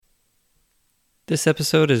This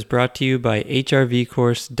episode is brought to you by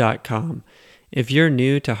HRVcourse.com. If you're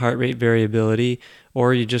new to heart rate variability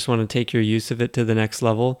or you just want to take your use of it to the next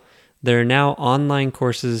level, there are now online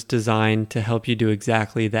courses designed to help you do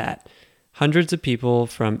exactly that. Hundreds of people,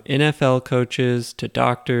 from NFL coaches to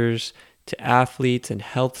doctors to athletes and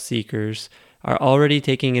health seekers, are already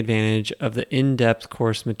taking advantage of the in-depth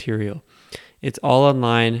course material. It's all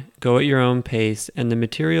online, go at your own pace, and the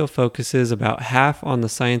material focuses about half on the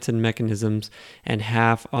science and mechanisms and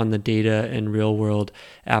half on the data and real-world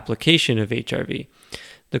application of HRV.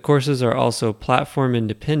 The courses are also platform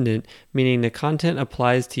independent, meaning the content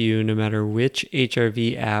applies to you no matter which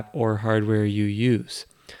HRV app or hardware you use.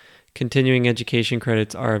 Continuing education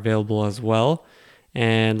credits are available as well.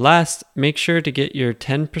 And last, make sure to get your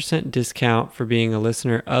 10% discount for being a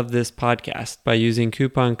listener of this podcast by using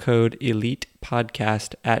coupon code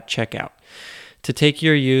ELITEPODCAST at checkout. To take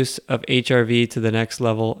your use of HRV to the next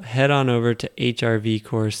level, head on over to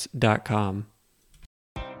hrvcourse.com.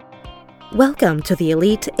 Welcome to the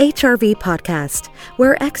Elite HRV podcast,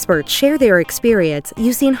 where experts share their experience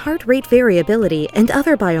using heart rate variability and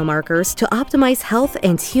other biomarkers to optimize health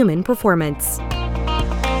and human performance.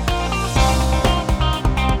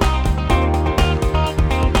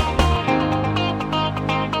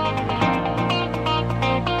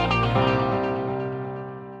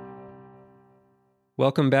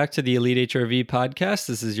 Welcome back to the Elite HRV podcast.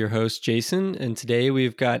 This is your host, Jason, and today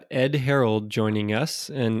we've got Ed Harold joining us.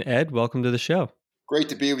 And Ed, welcome to the show. Great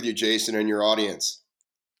to be with you, Jason, and your audience.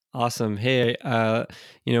 Awesome. Hey,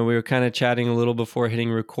 we were kind of chatting a little before hitting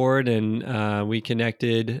record, and we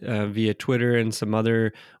connected via Twitter and some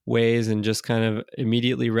other ways, and just kind of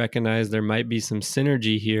immediately recognized there might be some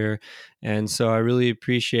synergy here. And so I really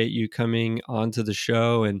appreciate you coming onto the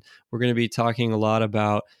show, and we're going to be talking a lot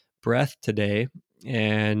about breath today.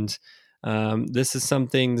 And this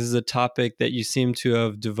is a topic that you seem to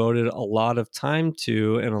have devoted a lot of time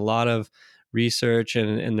to and a lot of research,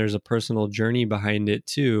 and there's a personal journey behind it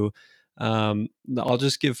too. I'll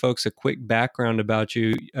just give folks a quick background about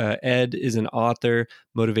you. Ed is an author,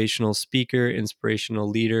 motivational speaker, inspirational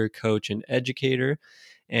leader, coach, and educator.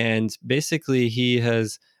 And basically, he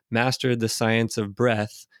has mastered the science of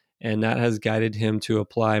breath, and that has guided him to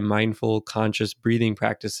apply mindful, conscious breathing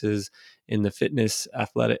practices in the fitness,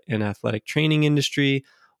 athletic training industry,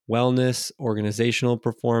 wellness, organizational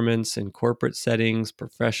performance in corporate settings,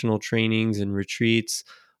 professional trainings and retreats,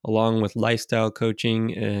 along with lifestyle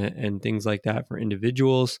coaching and things like that for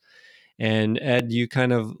individuals. And Ed, you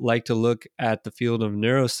kind of like to look at the field of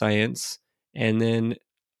neuroscience and then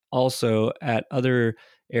also at other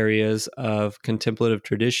areas of contemplative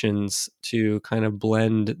traditions to kind of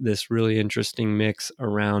blend this really interesting mix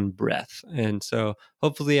around breath. And so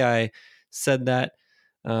hopefully I said that.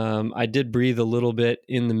 I did breathe a little bit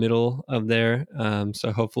in the middle of there.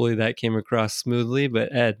 So hopefully that came across smoothly.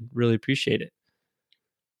 But Ed, really appreciate it.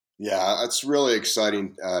 Yeah, it's really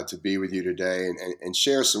exciting to be with you today and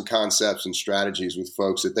share some concepts and strategies with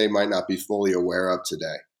folks that they might not be fully aware of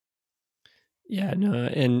today. Yeah, no,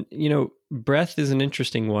 and breath is an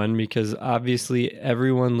interesting one because obviously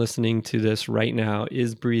everyone listening to this right now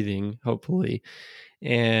is breathing, hopefully.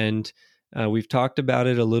 And we've talked about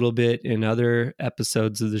it a little bit in other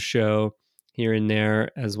episodes of the show here and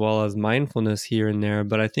there, as well as mindfulness here and there.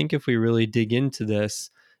 But I think if we really dig into this,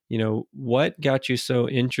 what got you so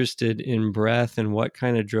interested in breath and what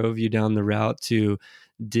kind of drove you down the route to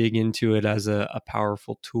dig into it as a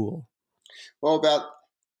powerful tool? Well, about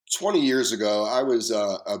 20 years ago, I was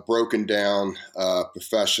a broken down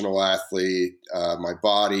professional athlete. My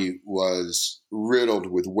body was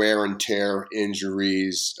riddled with wear and tear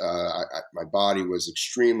injuries. My body was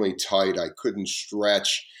extremely tight. I couldn't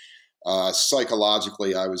stretch.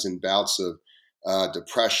 Psychologically, I was in bouts of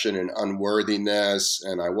depression and unworthiness,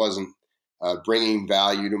 and I wasn't bringing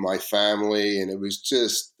value to my family. And it was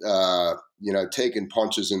just, taking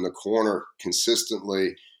punches in the corner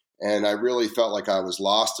consistently. And I really felt like I was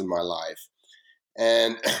lost in my life.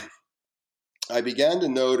 And I began to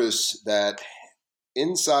notice that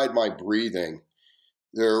inside my breathing,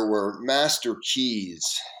 there were master keys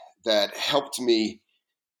that helped me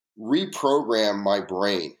reprogram my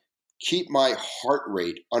brain, keep my heart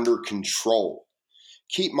rate under control,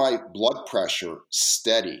 keep my blood pressure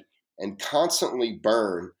steady, and constantly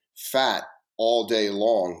burn fat all day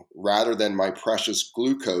long rather than my precious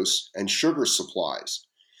glucose and sugar supplies.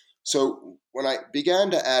 So when I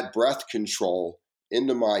began to add breath control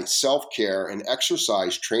into my self-care and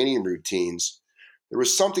exercise training routines, there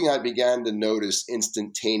was something I began to notice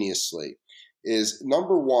instantaneously. Is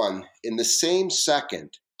number one, in the same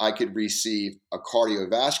second, I could receive a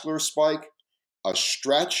cardiovascular spike, a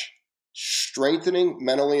stretch, strengthening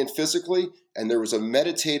mentally and physically, and there was a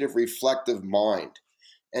meditative, reflective mind.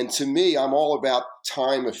 And to me, I'm all about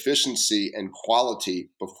time efficiency and quality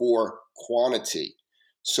before quantity.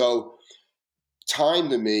 So time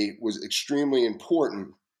to me was extremely important.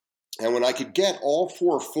 And when I could get all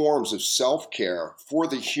four forms of self-care for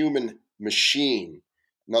the human machine,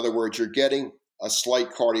 in other words, you're getting a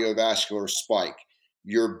slight cardiovascular spike,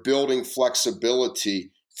 you're building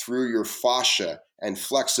flexibility through your fascia and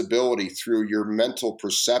flexibility through your mental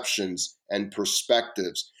perceptions and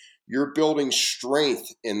perspectives. You're building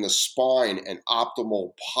strength in the spine and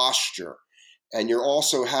optimal posture. And you're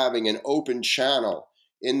also having an open channel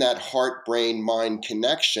in that heart brain mind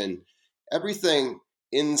connection. Everything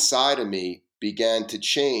inside of me began to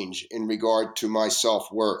change in regard to my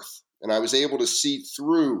self-worth. And I was able to see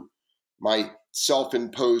through my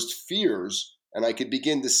self-imposed fears, and I could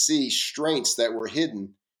begin to see strengths that were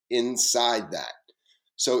hidden inside that.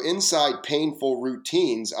 So inside painful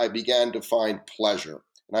routines, I began to find pleasure.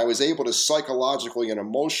 And I was able to psychologically and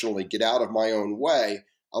emotionally get out of my own way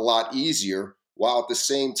a lot easier, while at the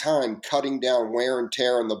same time cutting down wear and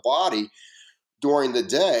tear in the body during the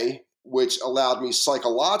day, which allowed me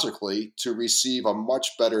psychologically to receive a much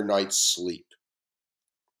better night's sleep.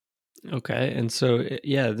 Okay. And so,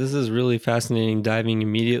 yeah, this is really fascinating, diving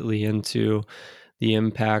immediately into the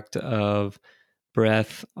impact of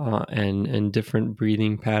breath and different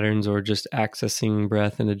breathing patterns, or just accessing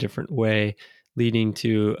breath in a different way, leading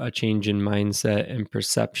to a change in mindset and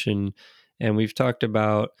perception. And we talk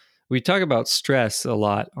about stress a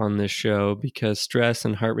lot on this show, because stress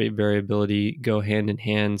and heart rate variability go hand in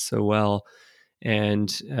hand so well.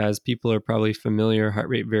 And as people are probably familiar, heart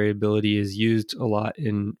rate variability is used a lot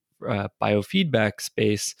in biofeedback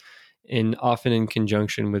space, and often in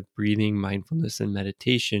conjunction with breathing, mindfulness, and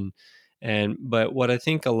meditation. But what I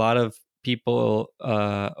think a lot of people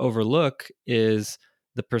overlook is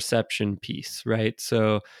the perception piece, right?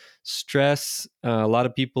 So stress, a lot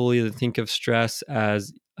of people either think of stress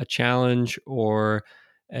as a challenge or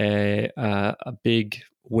a big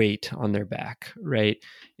weight on their back, right?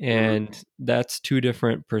 And that's two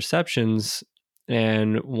different perceptions,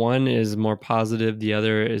 and one is more positive, the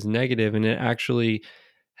other is negative, and it actually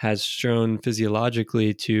has shown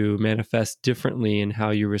physiologically to manifest differently in how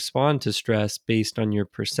you respond to stress based on your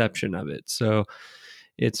perception of it. So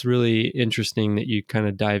it's really interesting that you kind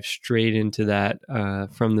of dive straight into that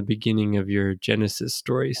from the beginning of your Genesis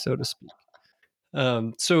story, so to speak.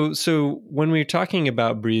 So when we're talking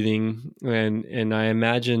about breathing, and I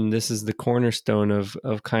imagine this is the cornerstone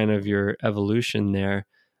of kind of your evolution there.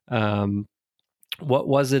 Um, what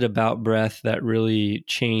was it about breath that really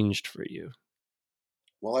changed for you?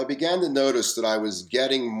 Well, I began to notice that I was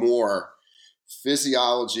getting more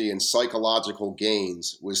physiology and psychological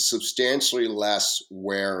gains with substantially less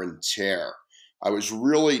wear and tear. I was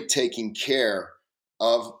really taking care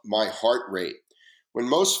of my heart rate. When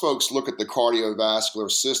most folks look at the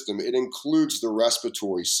cardiovascular system, it includes the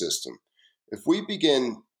respiratory system. If we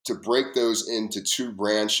begin to break those into two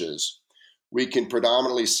branches, we can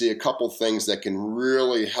predominantly see a couple things that can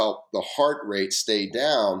really help the heart rate stay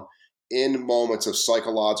down in moments of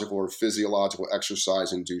psychological or physiological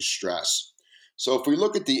exercise induced stress. So if we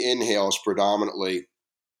look at the inhales, predominantly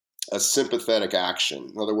a sympathetic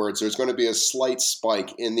action. In other words, there's going to be a slight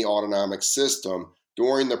spike in the autonomic system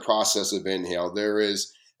during the process of inhale. There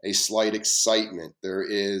is a slight excitement. There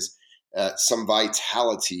is some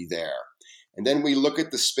vitality there. And then we look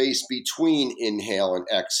at the space between inhale and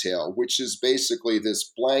exhale, which is basically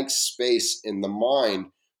this blank space in the mind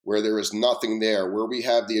where there is nothing there, where we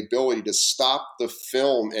have the ability to stop the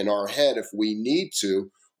film in our head if we need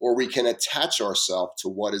to, or we can attach ourselves to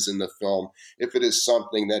what is in the film if it is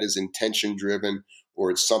something that is intention driven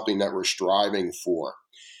or it's something that we're striving for.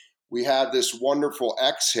 We have this wonderful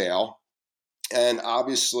exhale, and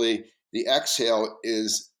obviously the exhale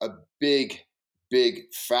is a big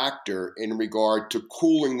factor in regard to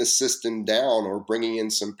cooling the system down or bringing in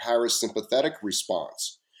some parasympathetic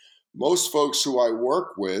response. Most folks who I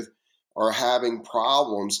work with are having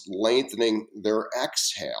problems lengthening their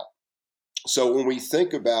exhale. So when we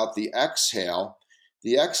think about the exhale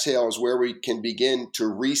is where we can begin to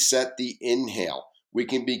reset the inhale. We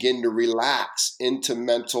can begin to relax into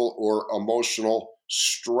mental or emotional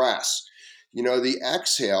stress. You know, the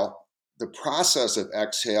exhale, the process of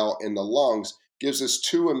exhale in the lungs gives us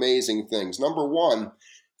two amazing things. Number one,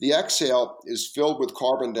 the exhale is filled with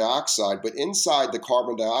carbon dioxide, but inside the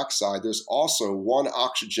carbon dioxide, there's also one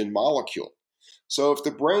oxygen molecule. So if the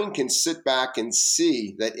brain can sit back and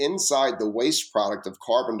see that inside the waste product of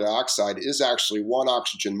carbon dioxide is actually one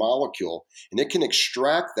oxygen molecule, and it can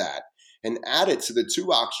extract that and add it to the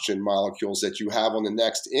 2 oxygen molecules that you have on the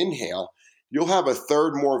next inhale, you'll have a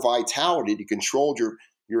third more vitality to control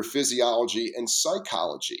your physiology and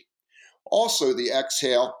psychology. Also, the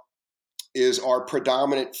exhale is our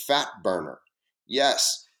predominant fat burner.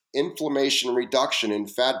 Yes, inflammation reduction and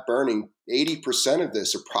fat burning, 80% of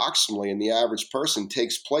this approximately in the average person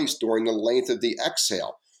takes place during the length of the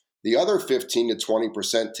exhale. The other 15 to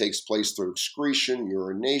 20% takes place through excretion,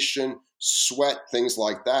 urination, sweat, things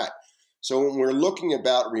like that. So when we're looking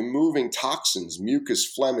about removing toxins, mucus,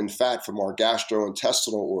 phlegm, and fat from our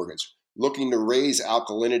gastrointestinal organs, looking to raise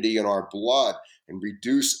alkalinity in our blood and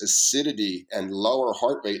reduce acidity and lower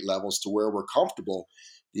heart rate levels to where we're comfortable,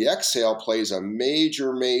 the exhale plays a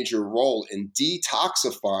major, major role in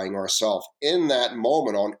detoxifying ourselves in that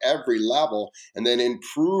moment on every level and then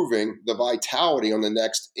improving the vitality on the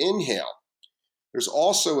next inhale. There's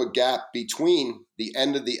also a gap between the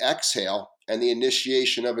end of the exhale and the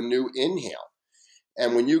initiation of a new inhale.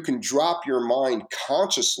 And when you can drop your mind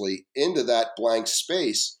consciously into that blank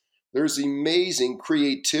space, there's amazing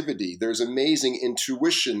creativity. There's amazing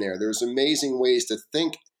intuition there. There's amazing ways to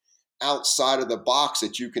think outside of the box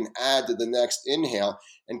that you can add to the next inhale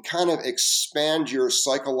and kind of expand your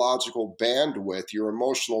psychological bandwidth, your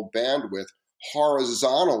emotional bandwidth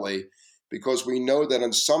horizontally, because we know that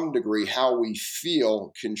in some degree how we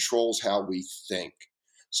feel controls how we think.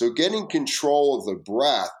 So getting control of the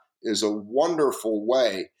breath is a wonderful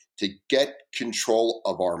way to get control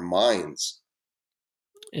of our minds.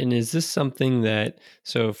 And is this something that,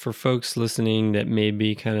 so for folks listening that may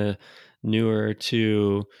be kind of newer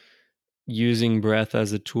to using breath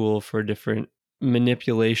as a tool for different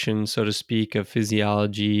manipulation, so to speak, of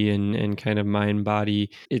physiology and kind of mind body,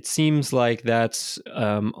 it seems like that's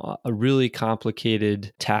a really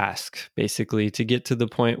complicated task, basically, to get to the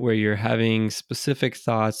point where you're having specific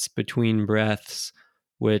thoughts between breaths,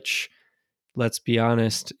 which, let's be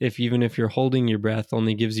honest, even if you're holding your breath,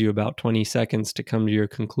 only gives you about 20 seconds to come to your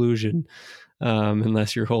conclusion,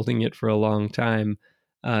 unless you're holding it for a long time.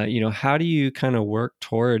 How do you kind of work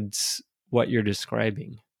towards what you're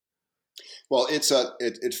describing? Well,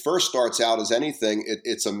 it first starts out as anything.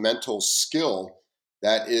 It's a mental skill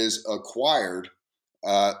that is acquired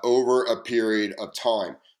over a period of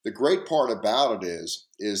time. The great part about it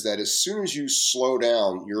is that as soon as you slow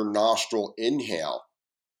down your nostril inhale,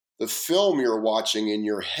 the film you're watching in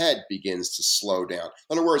your head begins to slow down.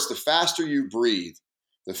 In other words, the faster you breathe,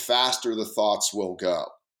 the faster the thoughts will go.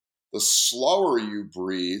 The slower you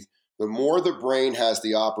breathe, the more the brain has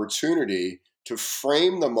the opportunity to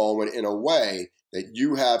frame the moment in a way that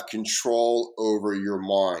you have control over your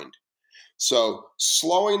mind. So,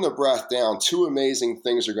 slowing the breath down, 2 amazing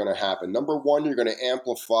things are going to happen. Number one, you're going to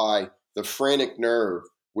amplify the phrenic nerve,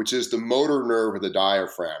 which is the motor nerve of the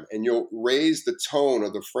diaphragm, and you'll raise the tone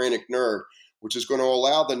of the phrenic nerve, which is going to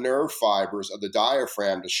allow the nerve fibers of the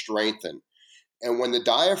diaphragm to strengthen. And when the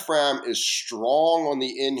diaphragm is strong on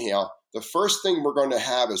the inhale, the first thing we're going to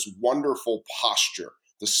have is wonderful posture.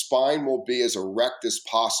 The spine will be as erect as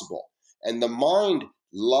possible. And the mind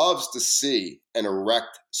loves to see an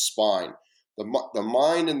erect spine. The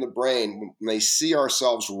mind and the brain, when they see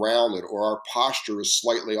ourselves rounded or our posture is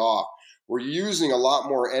slightly off, we're using a lot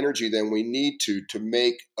more energy than we need to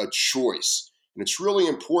make a choice. And it's really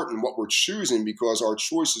important what we're choosing because our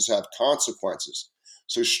choices have consequences.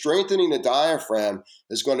 So strengthening the diaphragm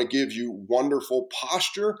is going to give you wonderful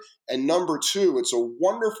posture. And number 2, it's a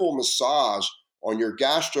wonderful massage on your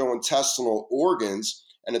gastrointestinal organs,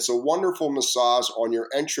 and it's a wonderful massage on your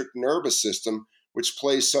enteric nervous system, which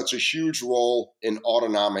plays such a huge role in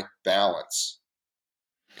autonomic balance.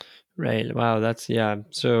 Right. Wow. Yeah.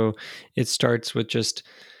 So it starts with just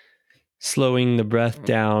slowing the breath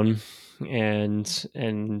down and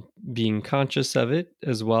being conscious of it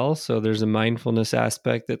as well. So there's a mindfulness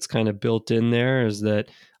aspect that's kind of built in there, is that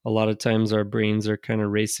a lot of times our brains are kind of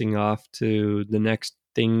racing off to the next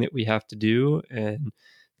thing that we have to do, and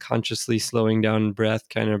consciously slowing down breath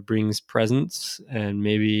kind of brings presence and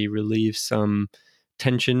maybe relieves some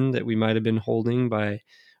tension that we might have been holding by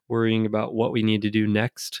worrying about what we need to do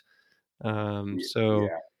next. So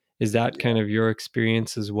Yeah, is that yeah. kind of your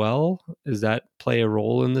experience as well? Does that play a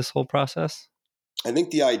role in this whole process? I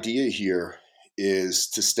think the idea here is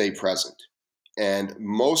to stay present. And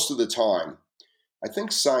most of the time, I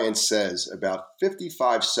think science says about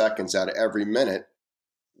 55 seconds out of every minute,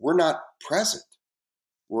 we're not present.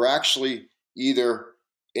 We're actually either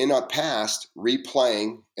in a past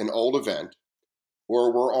replaying an old event,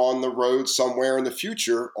 or we're on the road somewhere in the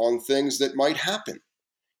future on things that might happen.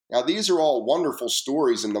 Now, these are all wonderful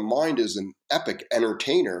stories, and the mind is an epic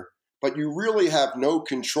entertainer, but you really have no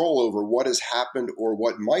control over what has happened or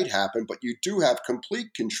what might happen, but you do have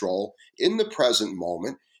complete control in the present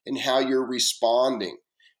moment in how you're responding.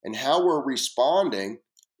 And how we're responding,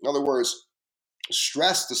 in other words,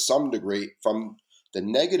 stress to some degree from the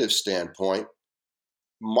negative standpoint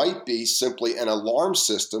might be simply an alarm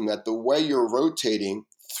system that the way you're rotating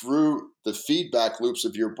through the feedback loops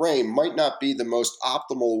of your brain might not be the most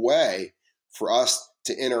optimal way for us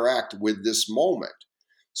to interact with this moment.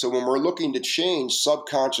 So when we're looking to change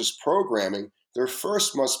subconscious programming, there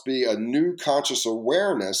first must be a new conscious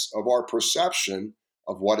awareness of our perception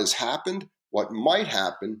of what has happened, what might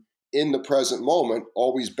happen in the present moment,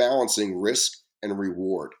 always balancing risk and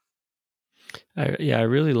reward. I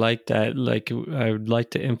really like that. Like, I would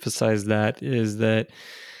like to emphasize that is that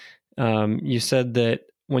you said that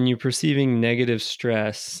when you're perceiving negative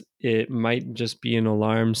stress, it might just be an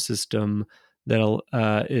alarm system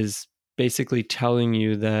that is basically telling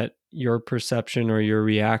you that your perception or your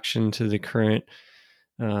reaction to the current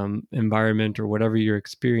environment or whatever you're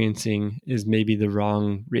experiencing is maybe the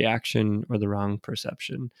wrong reaction or the wrong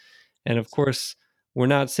perception. And of course, we're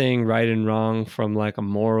not saying right and wrong from like a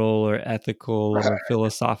moral or ethical Right. or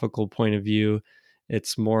philosophical point of view.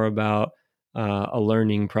 It's more about a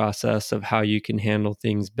learning process of how you can handle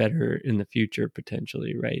things better in the future,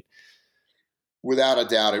 potentially, right? Without a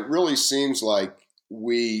doubt, it really seems like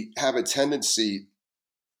we have a tendency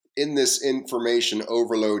in this information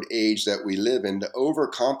overload age that we live in to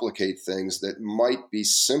overcomplicate things that might be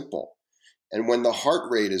simple. And when the heart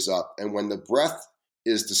rate is up and when the breath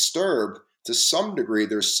is disturbed, to some degree,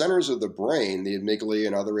 there's centers of the brain, the amygdala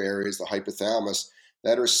and other areas, the hypothalamus,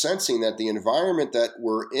 that are sensing that the environment that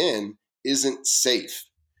we're in isn't safe.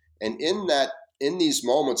 And in these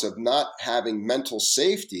moments of not having mental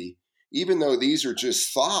safety, even though these are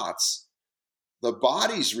just thoughts, the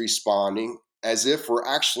body's responding as if we're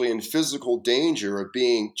actually in physical danger of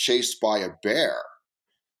being chased by a bear.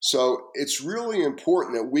 So it's really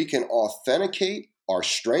important that we can authenticate our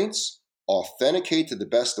strengths, authenticate to the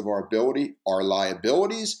best of our ability our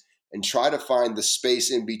liabilities, and try to find the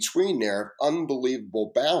space in between there of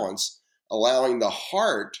unbelievable balance, allowing the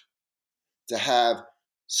heart to have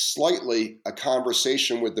slightly a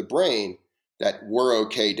conversation with the brain that we're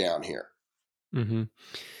okay down here. Mm-hmm.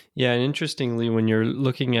 Yeah, and interestingly, when you're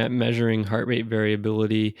looking at measuring heart rate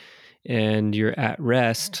variability and you're at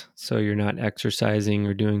rest, so you're not exercising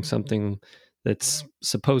or doing something that's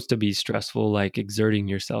supposed to be stressful, like exerting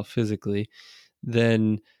yourself physically,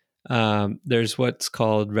 then there's what's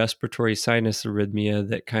called respiratory sinus arrhythmia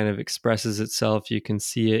that kind of expresses itself. You can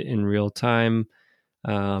see it in real time.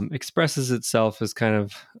 Expresses itself as kind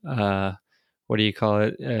of what do you call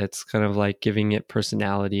it? It's kind of like giving it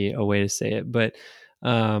personality, a way to say it. But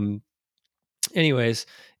um, anyways,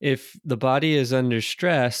 if the body is under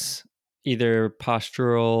stress, either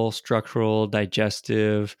postural, structural,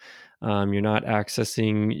 digestive, you're not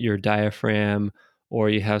accessing your diaphragm, or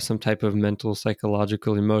you have some type of mental,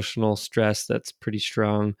 psychological, emotional stress that's pretty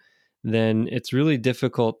strong, then it's really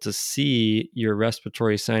difficult to see your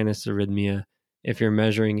respiratory sinus arrhythmia if you're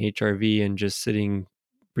measuring HRV and just sitting,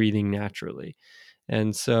 breathing naturally.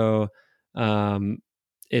 And so um,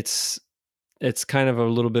 it's it's kind of a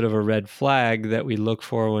little bit of a red flag that we look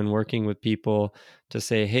for when working with people to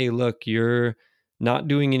say, hey, look, you're not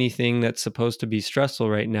doing anything that's supposed to be stressful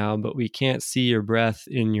right now, but we can't see your breath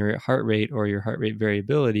in your heart rate or your heart rate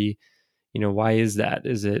variability. Why is that?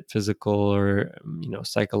 Is it physical or,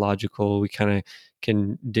 psychological? We kind of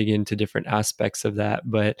can dig into different aspects of that.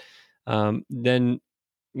 But then,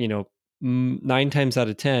 you know, 9 times out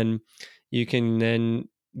of 10, you can then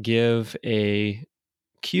give a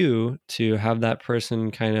cue to have that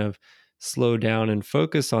person kind of slow down and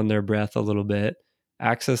focus on their breath a little bit,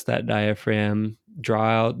 access that diaphragm, draw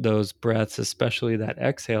out those breaths, especially that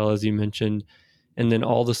exhale, as you mentioned. And then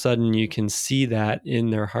all of a sudden, you can see that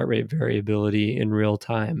in their heart rate variability in real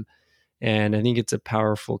time. And I think it's a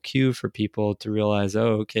powerful cue for people to realize,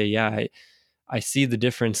 oh, okay, yeah, I see the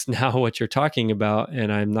difference now, what you're talking about.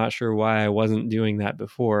 And I'm not sure why I wasn't doing that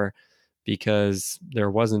before, because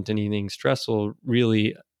there wasn't anything stressful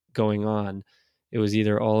really going on. It was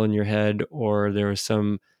either all in your head or there was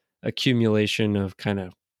some accumulation of kind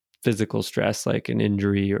of physical stress, like an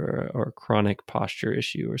injury or a chronic posture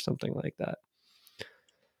issue or something like that.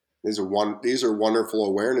 These are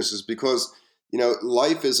wonderful awarenesses because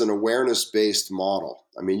life is an awareness based model.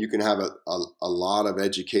 I mean, you can have a lot of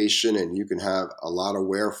education and you can have a lot of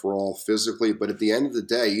wherefore physically, but at the end of the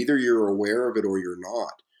day, either you're aware of it or you're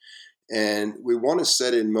not. And we want to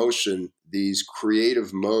set in motion these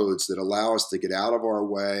creative modes that allow us to get out of our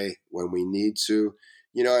way when we need to.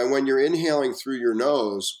 And when you're inhaling through your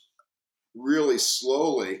nose, really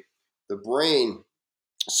slowly, the brain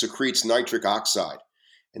secretes nitric oxide.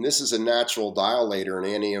 And this is a natural dilator and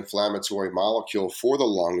anti-inflammatory molecule for the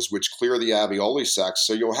lungs, which clear the alveoli sacs.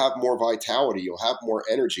 So you'll have more vitality, you'll have more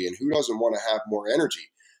energy. And who doesn't want to have more energy?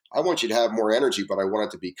 I want you to have more energy, but I want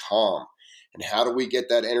it to be calm. And how do we get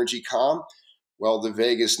that energy calm? Well, the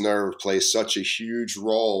vagus nerve plays such a huge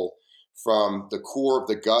role from the core of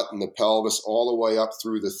the gut and the pelvis all the way up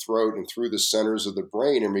through the throat and through the centers of the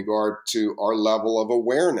brain in regard to our level of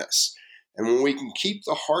awareness. And when we can keep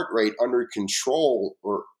the heart rate under control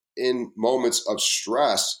or in moments of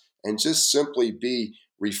stress and just simply be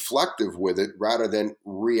reflective with it rather than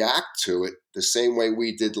react to it the same way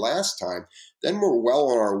we did last time, then we're well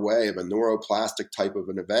on our way of a neuroplastic type of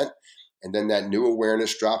an event. And then that new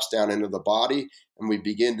awareness drops down into the body, and we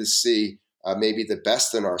begin to see maybe the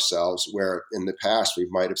best in ourselves, where in the past we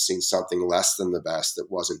might have seen something less than the best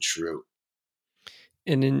that wasn't true.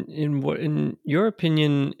 And in your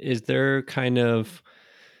opinion, is there kind of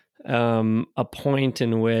a point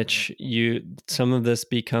in which some of this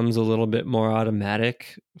becomes a little bit more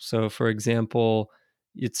automatic? So, for example,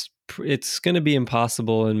 it's going to be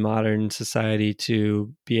impossible in modern society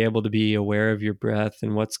to be able to be aware of your breath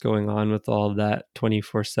and what's going on with all of that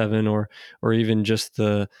 24/7, or even just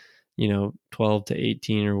the 12 to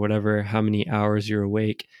 18 or whatever, how many hours you're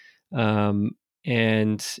awake. Um,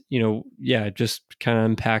 and yeah, just kind of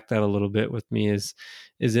unpack that a little bit with me. Is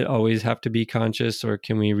it always have to be conscious, or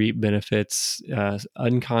can we reap benefits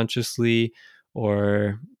unconsciously,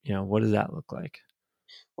 or what does that look like?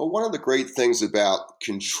 Well, one of the great things about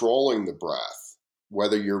controlling the breath,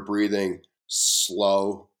 whether you're breathing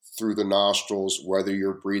slow through the nostrils, whether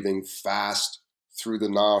you're breathing fast through the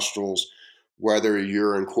nostrils, whether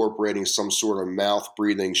you're incorporating some sort of mouth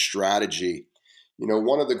breathing strategy,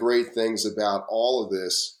 one of the great things about all of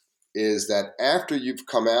this is that after you've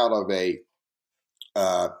come out of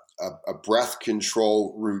uh, a breath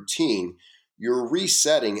control routine, you're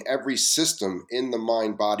resetting every system in the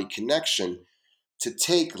mind body connection to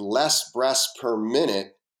take less breaths per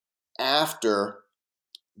minute after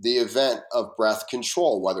the event of breath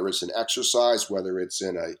control, whether it's an exercise, whether it's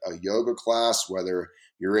in a yoga class, whether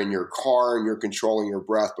you're in your car and you're controlling your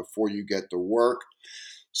breath before you get to work.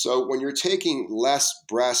 So when you're taking less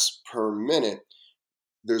breaths per minute,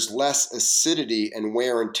 there's less acidity and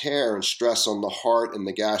wear and tear and stress on the heart and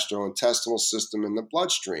the gastrointestinal system and the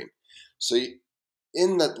bloodstream. So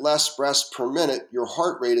in that less breaths per minute, your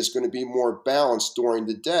heart rate is going to be more balanced during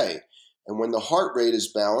the day. And when the heart rate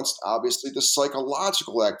is balanced, obviously the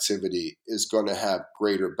psychological activity is going to have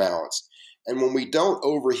greater balance. And when we don't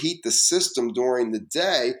overheat the system during the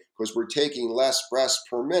day, because we're taking less breaths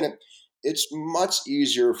per minute, it's much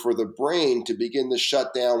easier for the brain to begin to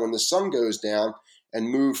shut down when the sun goes down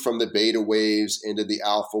and move from the beta waves into the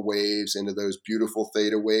alpha waves, into those beautiful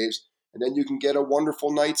theta waves. And then you can get a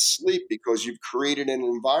wonderful night's sleep because you've created an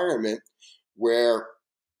environment where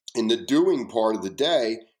in the doing part of the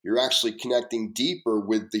day, you're actually connecting deeper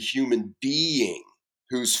with the human being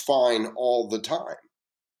who's fine all the time.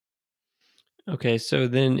 Okay, so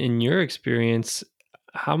then in your experience,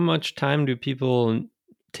 how much time do people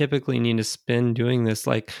typically need to spend doing this?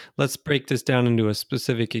 Like, let's break this down into a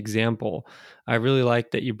specific example. I really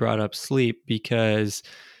like that you brought up sleep, because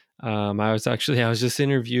I was just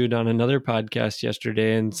interviewed on another podcast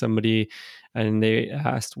yesterday, and they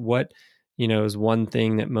asked what is one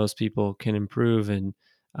thing that most people can improve. And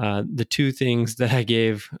the two things that I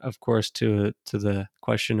gave, of course, to the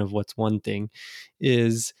question of what's one thing,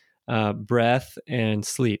 is breath and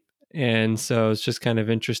sleep. And so it's just kind of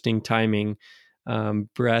interesting timing.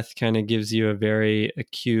 Breath kind of gives you a very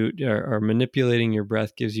acute, or manipulating your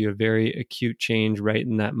breath gives you a very acute change right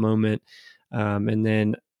in that moment. And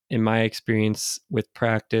then, in my experience with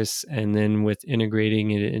practice, and then with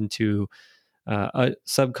integrating it into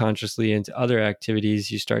subconsciously into other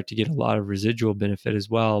activities, you start to get a lot of residual benefit as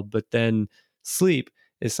well. But then sleep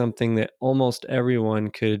is something that almost everyone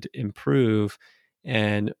could improve.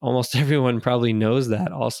 And almost everyone probably knows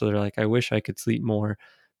that also. They're like, I wish I could sleep more.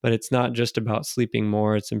 But it's not just about sleeping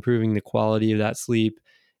more, it's improving the quality of that sleep.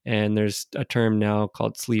 And there's a term now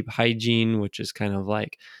called sleep hygiene, which is kind of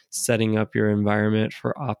like setting up your environment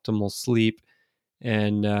for optimal sleep.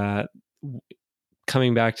 And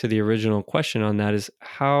coming back to the original question on that, is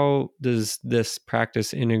how does this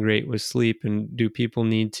practice integrate with sleep? And do people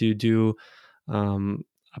need to do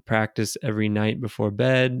a practice every night before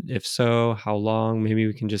bed? If so, how long? Maybe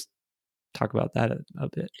we can just talk about that a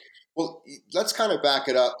bit. Well, let's kind of back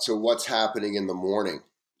it up to what's happening in the morning. Okay.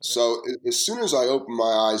 So, as soon as I open my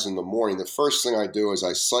eyes in the morning, the first thing I do is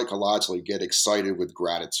I psychologically get excited with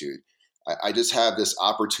gratitude. I just have this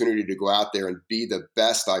opportunity to go out there and be the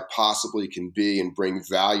best I possibly can be and bring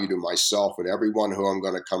value to myself and everyone who I'm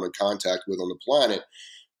going to come in contact with on the planet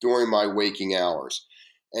during my waking hours.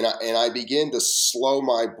 And I begin to slow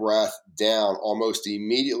my breath down almost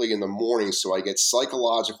immediately in the morning so I get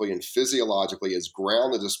psychologically and physiologically as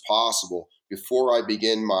grounded as possible before I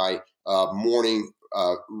begin my morning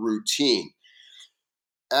routine.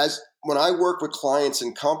 As when I work with clients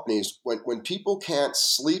and companies, when people can't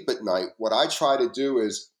sleep at night, what I try to do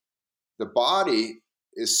is the body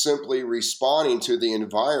is simply responding to the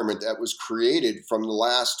environment that was created from the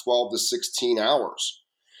last 12 to 16 hours.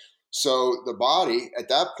 So the body, at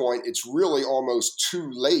that point, it's really almost too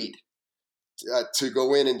late to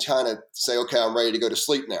go in and kind of say, okay, I'm ready to go to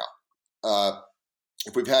sleep now.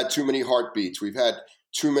 If we've had too many heartbeats, we've had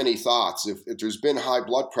too many thoughts, if there's been high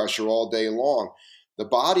blood pressure all day long, the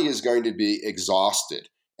body is going to be exhausted.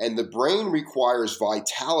 And the brain requires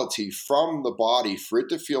vitality from the body for it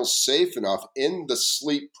to feel safe enough in the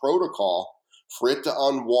sleep protocol for it to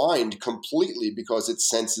unwind completely because it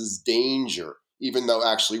senses danger, even though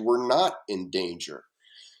actually we're not in danger.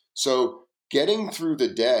 So getting through the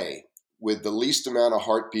day with the least amount of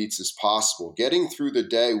heartbeats as possible, getting through the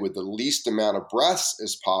day with the least amount of breaths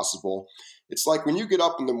as possible. It's like when you get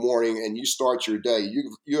up in the morning and you start your day,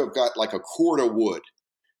 you have got like a cord of wood.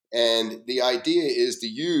 And the idea is to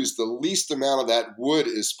use the least amount of that wood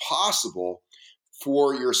as possible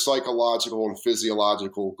for your psychological and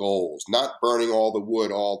physiological goals, not burning all the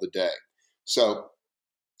wood all the day. So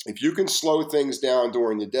if you can slow things down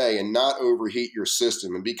during the day and not overheat your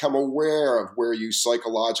system and become aware of where you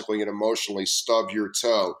psychologically and emotionally stub your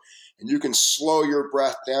toe, and you can slow your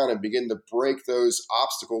breath down and begin to break those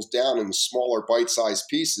obstacles down in smaller bite-sized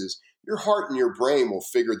pieces, your heart and your brain will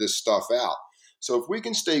figure this stuff out. So if we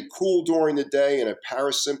can stay cool during the day in a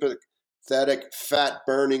parasympathetic,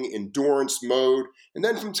 fat-burning endurance mode, and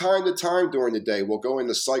then from time to time during the day, we'll go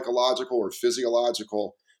into psychological or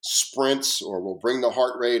physiological sprints, or we'll bring the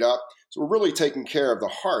heart rate up. So we're really taking care of the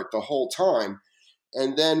heart the whole time.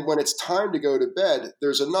 And then when it's time to go to bed,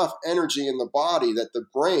 there's enough energy in the body that the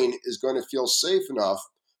brain is going to feel safe enough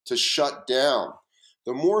to shut down.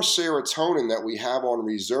 The more serotonin that we have on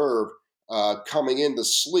reserve coming into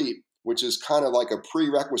sleep, which is kind of like a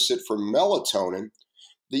prerequisite for melatonin,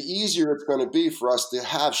 the easier it's going to be for us to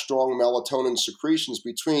have strong melatonin secretions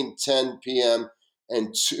between 10 p.m.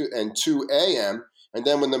 and 2 a.m. And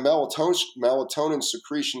then when the melatonin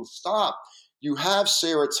secretions stop, you have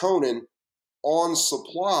serotonin on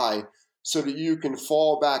supply so that you can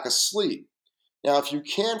fall back asleep. Now, if you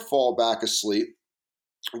can't fall back asleep,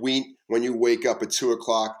 when you wake up at 2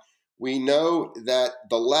 o'clock, we know that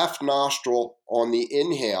the left nostril on the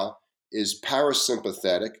inhale is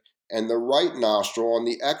parasympathetic and the right nostril on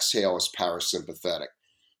the exhale is parasympathetic.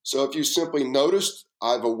 So if you simply noticed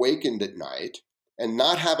I've awakened at night and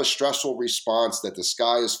not have a stressful response that the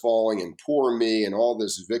sky is falling and poor me and all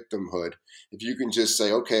this victimhood, if you can just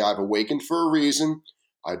say, okay, I've awakened for a reason,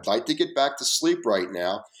 I'd like to get back to sleep right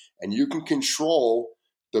now, and you can control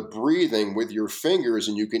the breathing with your fingers,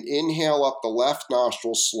 and you can inhale up the left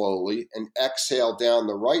nostril slowly and exhale down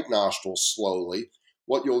the right nostril slowly.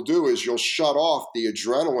 What you'll do is you'll shut off the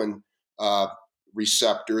adrenaline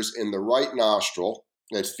receptors in the right nostril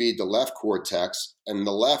that feed the left cortex, and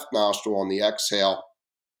the left nostril on the exhale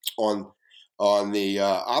on the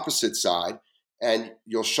opposite side. And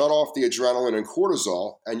you'll shut off the adrenaline and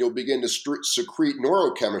cortisol, and you'll begin to secrete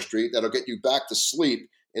neurochemistry that'll get you back to sleep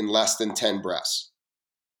in less than 10 breaths.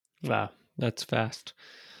 Wow, that's fast.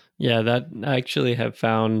 Yeah, that I actually have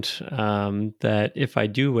found that if I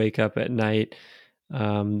do wake up at night,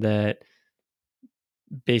 that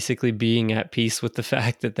basically being at peace with the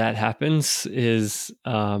fact that that happens is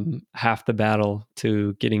half the battle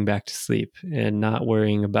to getting back to sleep, and not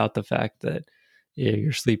worrying about the fact that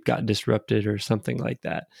your sleep got disrupted or something like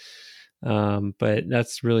that. But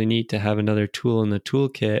that's really neat to have another tool in the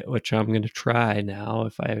toolkit, which I'm going to try now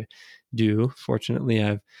if I do. Fortunately,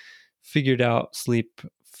 I've figured out sleep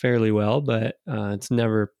fairly well, but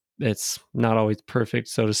it's not always perfect,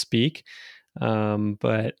 so to speak.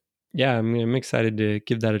 But yeah, I'm excited to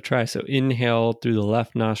give that a try. So inhale through the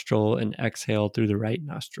left nostril and exhale through the right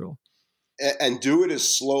nostril. And do it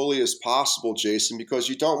as slowly as possible, Jason, because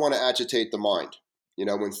you don't want to agitate the mind. You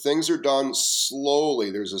know, when things are done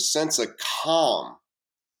slowly, there's a sense of calm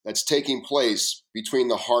that's taking place between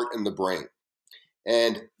the heart and the brain.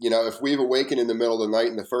 And, you know, if we've awakened in the middle of the night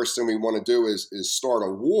and the first thing we want to do is start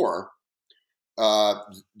a war,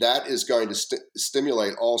 that is going to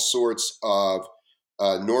stimulate all sorts of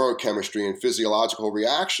neurochemistry and physiological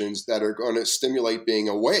reactions that are going to stimulate being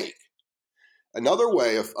awake. Another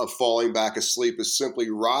way of falling back asleep is simply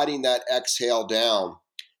riding that exhale down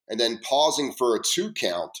and then pausing for a 2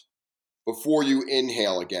 count before you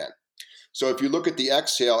inhale again. So if you look at the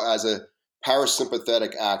exhale as a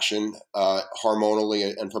parasympathetic action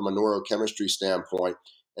hormonally and from a neurochemistry standpoint,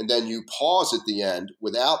 and then you pause at the end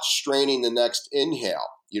without straining the next inhale.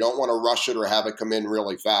 You don't want to rush it or have it come in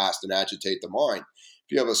really fast and agitate the mind.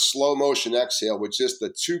 If you have a slow motion exhale with just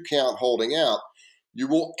the 2 count holding out, you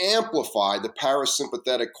will amplify the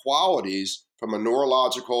parasympathetic qualities from a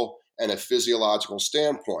neurological and a physiological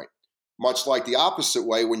standpoint. Much like the opposite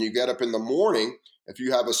way, when you get up in the morning, if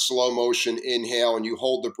you have a slow motion inhale and you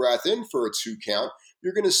hold the breath in for a 2 count,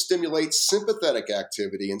 you're going to stimulate sympathetic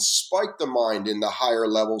activity and spike the mind in the higher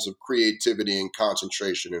levels of creativity and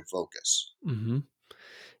concentration and focus. Mm-hmm.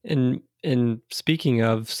 And speaking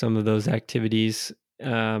of some of those activities,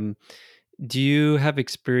 do you have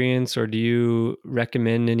experience or do you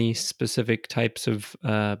recommend any specific types of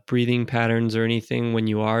breathing patterns or anything when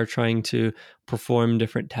you are trying to perform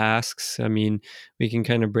different tasks? I mean, we can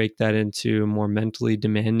kind of break that into more mentally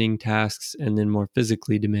demanding tasks and then more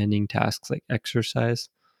physically demanding tasks like exercise.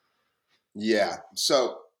 Yeah.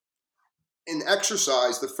 So in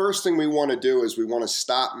exercise, the first thing we want to do is we want to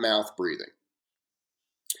stop mouth breathing.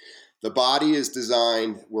 The body is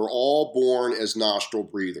designed, we're all born as nostril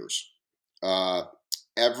breathers. Uh,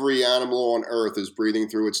 every animal on earth is breathing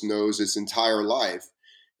through its nose its entire life,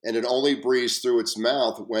 and it only breathes through its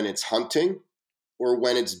mouth when it's hunting or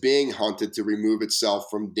when it's being hunted to remove itself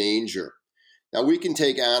from danger. Now, we can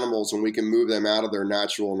take animals and we can move them out of their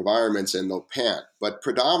natural environments and they'll pant, but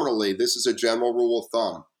predominantly, this is a general rule of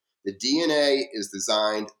thumb. The DNA is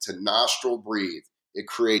designed to nostril breathe. It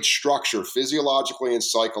creates structure physiologically and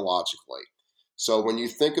psychologically. So when you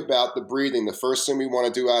think about the breathing, the first thing we want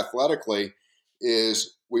to do athletically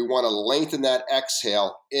is we want to lengthen that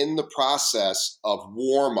exhale in the process of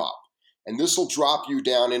warm up. And this will drop you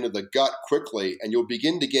down into the gut quickly, and you'll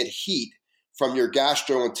begin to get heat from your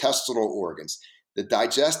gastrointestinal organs. The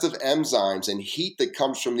digestive enzymes and heat that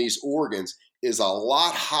comes from these organs is a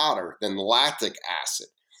lot hotter than lactic acid.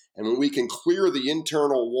 And when we can clear the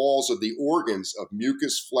internal walls of the organs of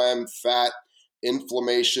mucus, phlegm, fat,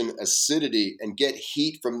 inflammation, acidity, and get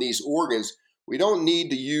heat from these organs, we don't need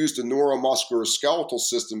to use the neuromuscular skeletal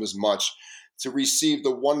system as much to receive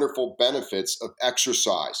the wonderful benefits of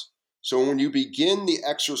exercise. So when you begin the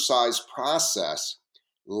exercise process,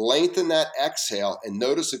 lengthen that exhale and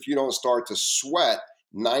notice if you don't start to sweat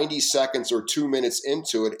 90 seconds or 2 minutes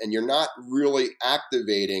into it and you're not really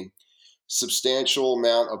activating substantial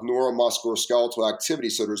amount of neuromuscular skeletal activity,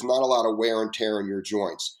 so there's not a lot of wear and tear in your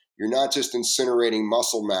joints. You're not just incinerating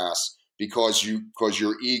muscle mass because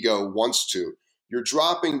your ego wants to. You're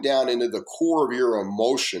dropping down into the core of your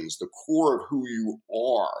emotions, the core of who you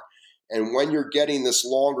are. And when you're getting this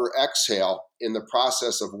longer exhale in the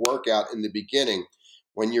process of workout in the beginning,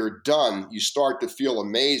 when you're done, you start to feel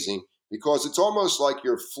amazing because it's almost like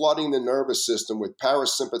you're flooding the nervous system with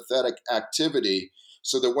parasympathetic activity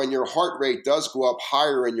so that when your heart rate does go up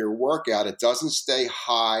higher in your workout, it doesn't stay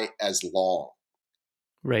high as long.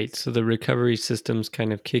 Right. So the recovery systems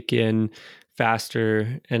kind of kick in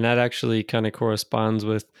faster. And that actually kind of corresponds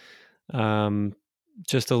with um,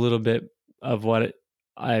 just a little bit of what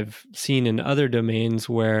I've seen in other domains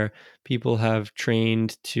where people have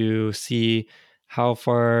trained to see how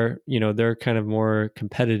far, they're kind of more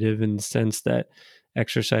competitive in the sense that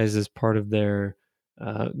exercise is part of their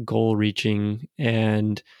goal reaching.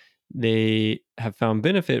 And they have found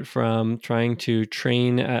benefit from trying to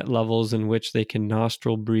train at levels in which they can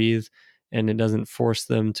nostril breathe and it doesn't force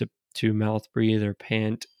them to mouth breathe or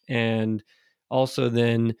pant. And also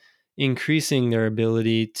then increasing their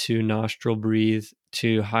ability to nostril breathe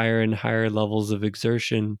to higher and higher levels of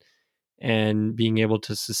exertion and being able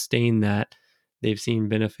to sustain that. They've seen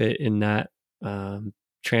benefit in that,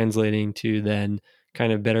 translating to then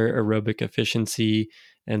kind of better aerobic efficiency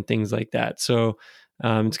and things like that. So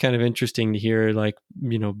it's kind of interesting to hear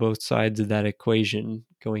both sides of that equation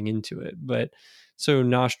going into it. But so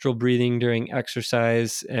nostril breathing during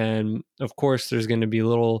exercise, and of course there's going to be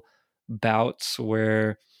little bouts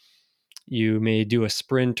where you may do a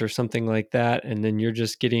sprint or something like that, and then you're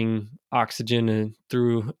just getting oxygen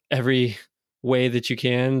through every way that you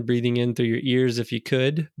can, breathing in through your ears if you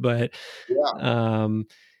could. But Yeah.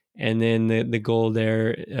 and then the goal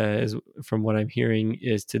there is, from what I'm hearing,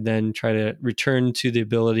 is to then try to return to the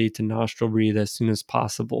ability to nostril breathe as soon as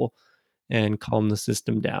possible and calm the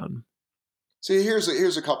system down. See, here's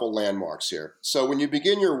a couple landmarks here. So when you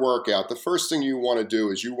begin your workout, the first thing you want to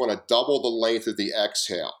do is you want to double the length of the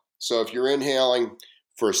exhale. So if you're inhaling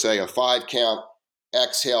for, say, a 5 count,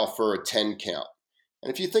 exhale for a 10 count.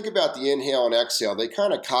 And if you think about the inhale and exhale, they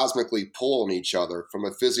kind of cosmically pull on each other from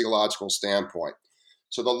a physiological standpoint.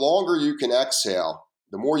 So the longer you can exhale,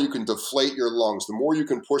 the more you can deflate your lungs, the more you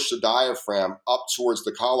can push the diaphragm up towards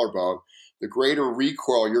the collarbone, the greater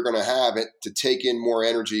recoil you're going to have it to take in more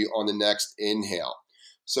energy on the next inhale.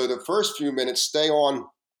 So the first few minutes, stay on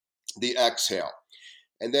the exhale.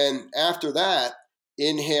 And then after that,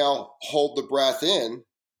 inhale, hold the breath in,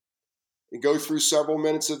 and go through several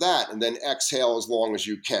minutes of that, and then exhale as long as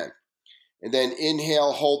you can. And then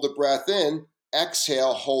inhale, hold the breath in,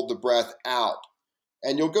 exhale, hold the breath out.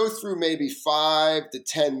 And you'll go through maybe 5 to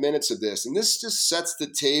 10 minutes of this. And this just sets the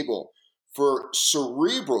table for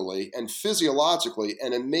cerebrally and physiologically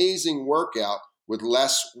an amazing workout with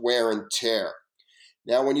less wear and tear.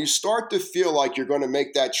 Now, when you start to feel like you're going to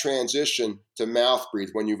make that transition to mouth breathe,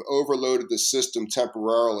 when you've overloaded the system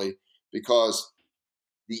temporarily because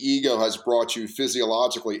the ego has brought you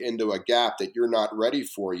physiologically into a gap that you're not ready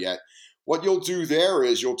for yet, what you'll do there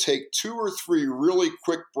is you'll take 2 or 3 really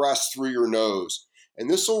quick breaths through your nose. And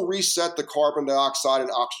this will reset the carbon dioxide and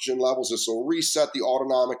oxygen levels. This will reset the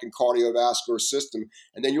autonomic and cardiovascular system.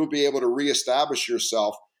 And then you'll be able to reestablish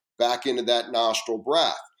yourself back into that nostril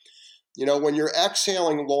breath. You know, when you're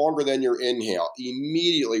exhaling longer than your inhale,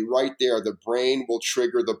 immediately right there, the brain will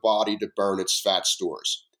trigger the body to burn its fat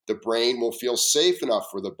stores. The brain will feel safe enough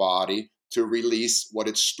for the body to release what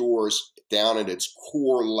it stores down at its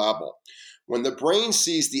core level. When the brain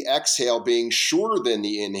sees the exhale being shorter than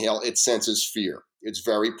the inhale, it senses fear. It's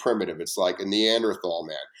very primitive. It's like a Neanderthal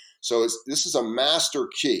man. So this is a master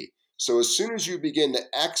key. So as soon as you begin to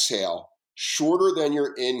exhale shorter than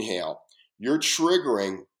your inhale, you're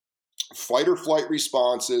triggering fight or flight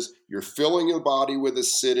responses. You're filling your body with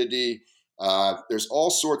acidity. There's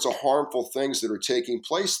all sorts of harmful things that are taking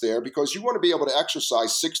place there because you want to be able to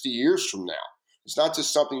exercise 60 years from now. It's not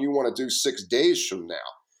just something you want to do 6 days from now.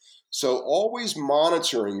 So always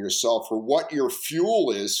monitoring yourself for what your fuel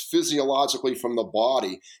is physiologically from the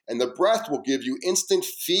body. And the breath will give you instant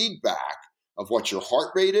feedback of what your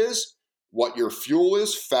heart rate is, what your fuel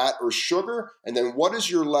is, fat or sugar, and then what is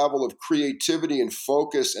your level of creativity and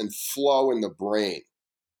focus and flow in the brain.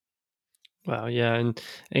 Wow. Yeah. And,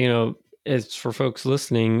 you know, as for folks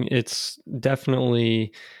listening, it's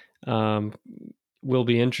definitely um, will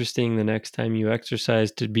be interesting the next time you exercise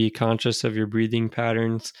to be conscious of your breathing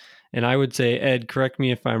patterns. And I would say, Ed, correct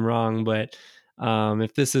me if I'm wrong, but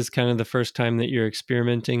if this is kind of the first time that you're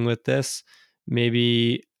experimenting with this,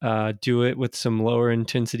 maybe do it with some lower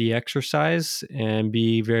intensity exercise and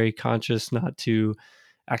be very conscious not to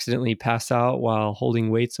accidentally pass out while holding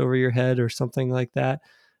weights over your head or something like that,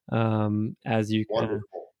 as you kind of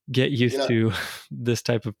Wonderful. get used to this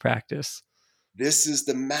type of practice. This is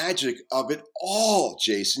the magic of it all,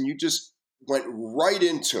 Jason. You just went right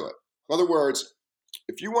into it. In other words,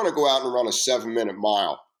 if you want to go out and run a 7-minute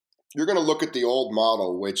mile, you're going to look at the old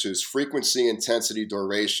model, which is frequency, intensity,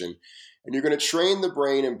 duration, and you're going to train the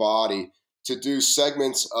brain and body to do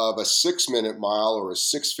segments of a 6-minute mile or a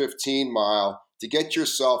 6:15 mile to get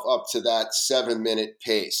yourself up to that 7-minute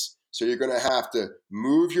pace. So you're going to have to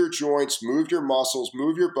move your joints, move your muscles,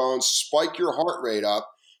 move your bones, spike your heart rate up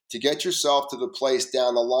to get yourself to the place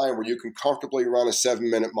down the line where you can comfortably run a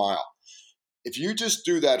 7-minute mile. If you just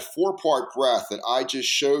do that 4-part breath that I just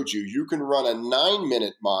showed you, you can run a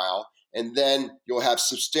 9-minute mile, and then you'll have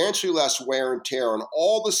substantially less wear and tear on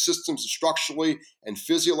all the systems structurally and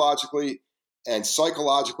physiologically and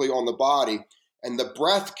psychologically on the body. And the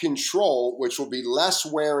breath control, which will be less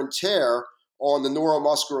wear and tear on the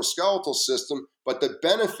neuromusculoskeletal system. But the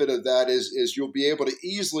benefit of that is you'll be able to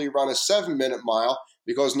easily run a 7-minute mile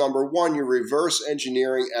because, number one, you're reverse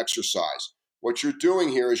engineering exercise. What you're doing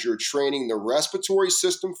here is you're training the respiratory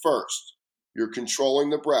system first. You're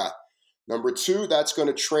controlling the breath. Number two, that's going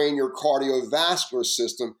to train your cardiovascular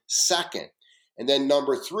system second. And then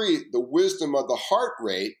number three, the wisdom of the heart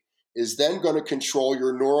rate is then going to control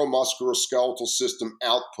your neuromusculoskeletal system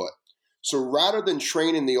output. So rather than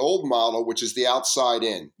training the old model, which is the outside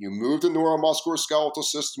in, you move the neuromusculoskeletal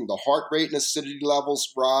system, the heart rate and acidity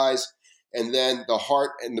levels rise, and then the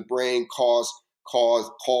heart and the brain call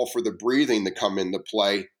for the breathing to come into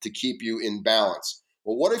play to keep you in balance.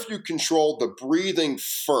 Well, what if you controlled the breathing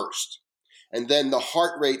first, and then the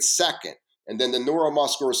heart rate second, and then the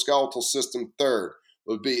neuromusculoskeletal system third?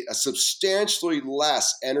 It would be a substantially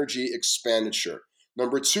less energy expenditure.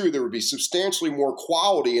 Number two, there would be substantially more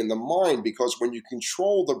quality in the mind because when you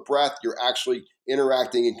control the breath, you're actually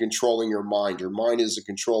interacting and controlling your mind. Your mind isn't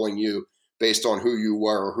controlling you based on who you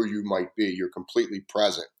were or who you might be. You're completely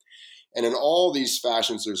present. And in all these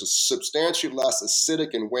fashions, there's a substantially less acidic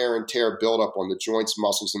and wear and tear buildup on the joints,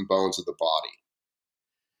 muscles, and bones of the body.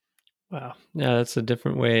 Wow. Yeah, that's a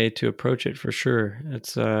different way to approach it for sure.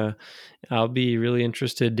 It's I'll be really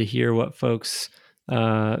interested to hear what folks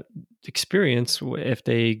experience if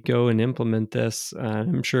they go and implement this.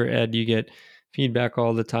 I'm sure, Ed, you get feedback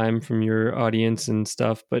all the time from your audience and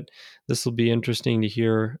stuff, but this will be interesting to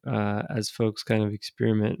hear as folks kind of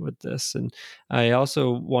experiment with this. And I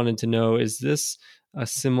also wanted to know, is this a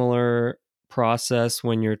similar process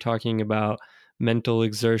when you're talking about mental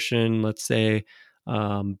exertion, let's say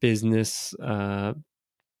business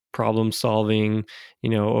problem solving,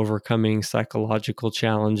 overcoming psychological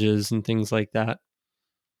challenges and things like that?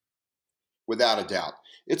 Without a doubt.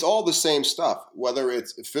 It's all the same stuff, whether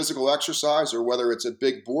it's physical exercise or whether it's a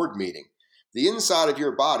big board meeting. The inside of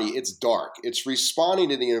your body, it's dark. It's responding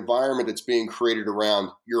to the environment that's being created around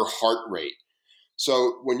your heart rate.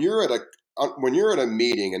 So when you're at a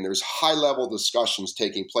meeting and there's high level discussions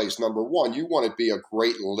taking place, number one, you want to be a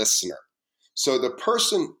great listener. So the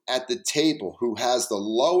person at the table who has the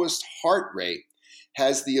lowest heart rate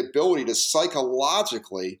has the ability to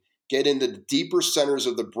psychologically get into the deeper centers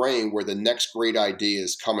of the brain where the next great idea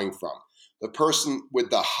is coming from. The person with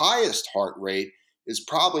the highest heart rate is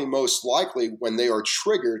probably most likely, when they are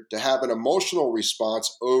triggered, to have an emotional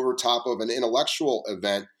response over top of an intellectual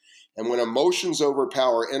event. And when emotions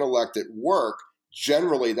overpower intellect at work,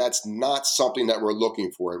 generally that's not something that we're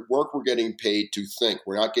looking for. At work, we're getting paid to think.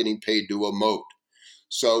 We're not getting paid to emote.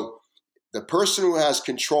 So the person who has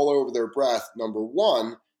control over their breath, number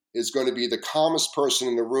one, is going to be the calmest person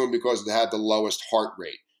in the room because they have the lowest heart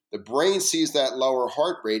rate. The brain sees that lower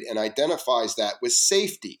heart rate and identifies that with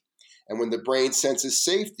safety. And when the brain senses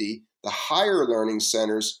safety, the higher learning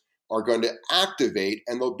centers are going to activate,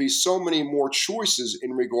 and there'll be so many more choices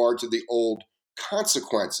in regard to the old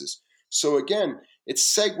consequences. So again, it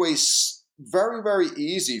segues very, very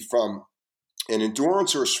easy from an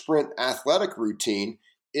endurance or sprint athletic routine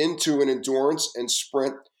into an endurance and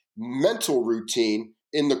sprint mental routine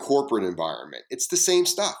in the corporate environment. It's the same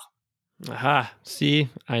stuff. Aha. See,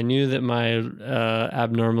 I knew that my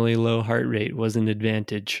abnormally low heart rate was an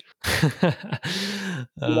advantage. There's a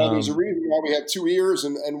um, reason why we have two ears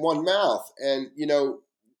and one mouth. And,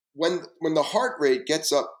 when the heart rate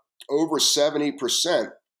gets up over 70%,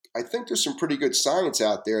 I think there's some pretty good science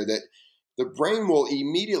out there that the brain will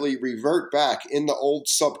immediately revert back in the old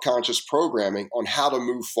subconscious programming on how to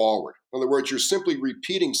move forward. In other words, you're simply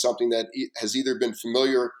repeating something that has either been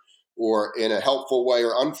familiar or in a helpful way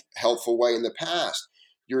or unhelpful way in the past.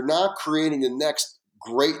 You're not creating the next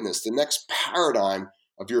greatness, the next paradigm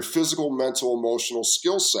of your physical, mental, emotional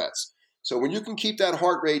skill sets. So when you can keep that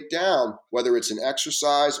heart rate down, whether it's an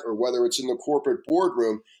exercise or whether it's in the corporate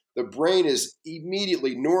boardroom, the brain is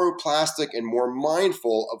immediately neuroplastic and more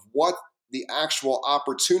mindful of what the actual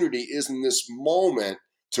opportunity is in this moment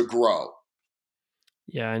to grow.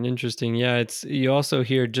 yeah, and interesting. Yeah, it's you also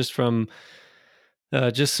hear just some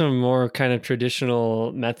more kind of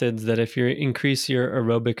traditional methods that if you increase your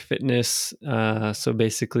aerobic fitness, so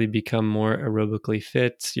basically become more aerobically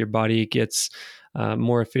fit, your body gets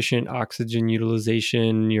more efficient oxygen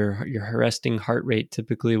utilization. Your resting heart rate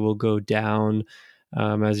typically will go down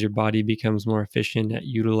as your body becomes more efficient at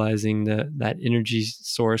utilizing that energy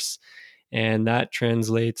source. And that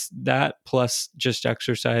translates, that plus just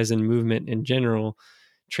exercise and movement in general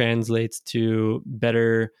translates to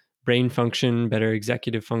better brain function, better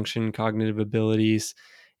executive function, cognitive abilities.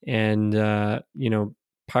 And,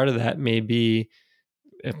 part of that may be,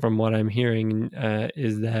 from what I'm hearing,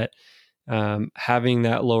 is that having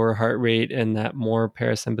that lower heart rate and that more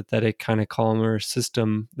parasympathetic kind of calmer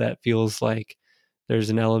system that feels like there's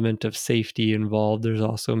an element of safety involved. There's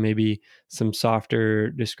also maybe some softer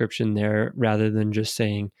description there rather than just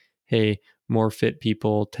saying, hey, more fit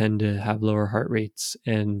people tend to have lower heart rates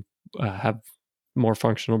and have more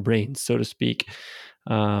functional brains, so to speak.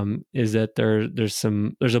 Is that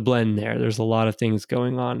there's a blend there. There's a lot of things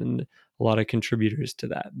going on and a lot of contributors to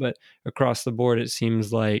that. But across the board, it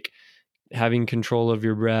seems like having control of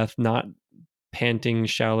your breath, not panting,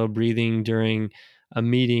 shallow breathing during a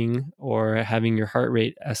meeting, or having your heart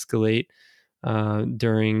rate escalate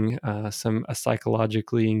during a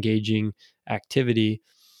psychologically engaging activity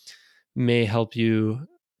may help you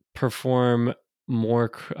perform more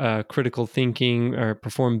critical thinking, or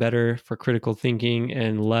perform better for critical thinking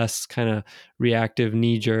and less kind of reactive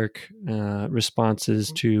knee-jerk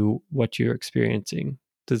responses to what you're experiencing.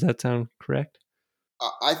 Does that sound correct?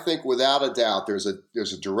 I think without a doubt, there's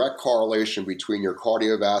a direct correlation between your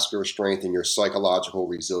cardiovascular strength and your psychological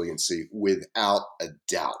resiliency, without a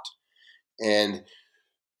doubt. And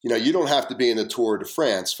You don't have to be in the Tour de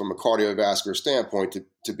France from a cardiovascular standpoint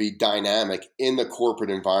to be dynamic in the corporate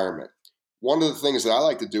environment. One of the things that I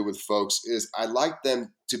like to do with folks is I like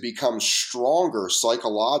them to become stronger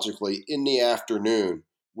psychologically in the afternoon,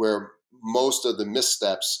 where most of the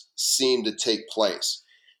missteps seem to take place.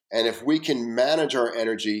 And if we can manage our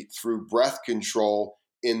energy through breath control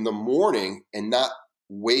in the morning and not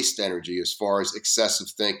waste energy as far as excessive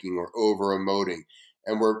thinking or over emoting,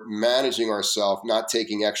 and we're managing ourselves, not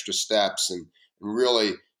taking extra steps and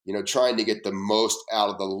really, trying to get the most out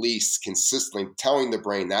of the least consistently, telling the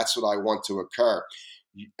brain that's what I want to occur.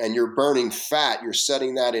 And you're burning fat, you're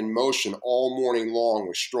setting that in motion all morning long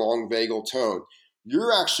with strong vagal tone.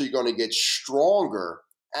 You're actually going to get stronger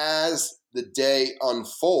as the day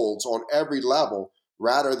unfolds on every level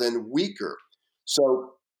rather than weaker.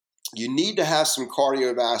 So you need to have some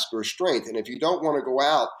cardiovascular strength. And if you don't want to go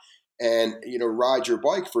out and ride your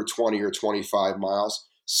bike for 20 or 25 miles,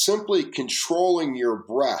 simply controlling your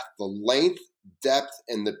breath, the length, depth,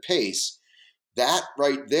 and the pace, that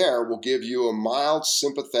right there will give you a mild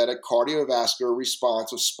sympathetic cardiovascular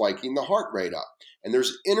response of spiking the heart rate up. And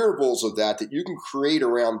there's intervals of that you can create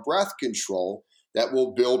around breath control that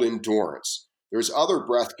will build endurance. There's other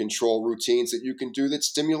breath control routines that you can do that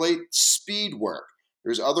stimulate speed work.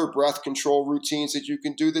 There's other breath control routines that you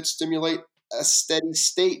can do that stimulate a steady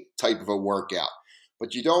state type of a workout.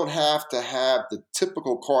 But you don't have to have the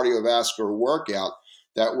typical cardiovascular workout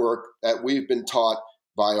that we've been taught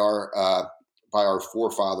by our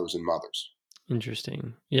forefathers and mothers.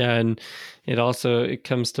 Interesting. Yeah. And it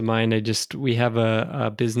comes to mind. We have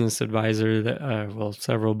a business advisor that,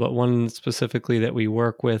 several, but one specifically that we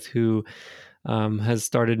work with who has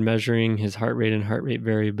started measuring his heart rate and heart rate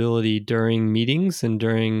variability during meetings and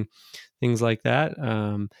during things like that.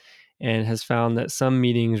 And has found that some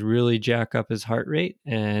meetings really jack up his heart rate,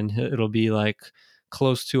 and it'll be like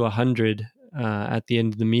close to 100 at the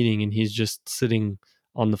end of the meeting, and he's just sitting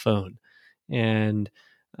on the phone. And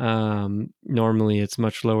normally it's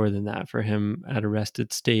much lower than that for him at a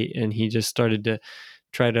rested state. And he just started to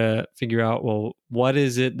try to figure out, well, what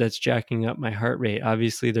is it that's jacking up my heart rate?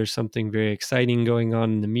 Obviously, there's something very exciting going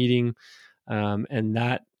on in the meeting, and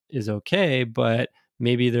that is okay, but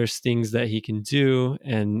maybe there's things that he can do.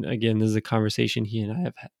 And again, this is a conversation he and I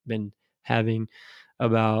have been having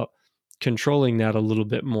about controlling that a little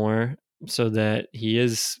bit more so that he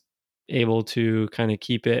is able to kind of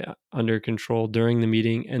keep it under control during the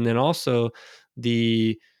meeting. And then also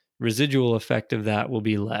the residual effect of that will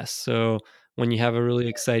be less. So when you have a really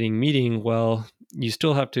exciting meeting, well, you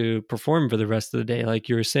still have to perform for the rest of the day. Like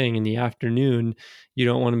you were saying, in the afternoon, you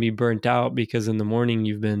don't want to be burnt out because in the morning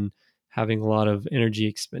you've been having a lot of energy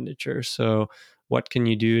expenditure. So what can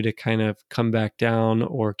you do to kind of come back down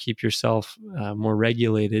or keep yourself more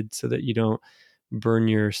regulated so that you don't burn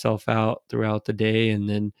yourself out throughout the day and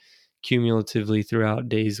then cumulatively throughout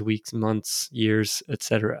days, weeks, months, years,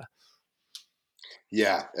 etc.?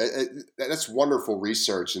 Yeah, that's wonderful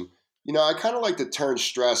research. And, I kind of like to turn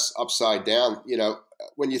stress upside down.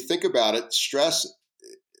 When you think about it, stress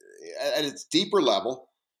at its deeper level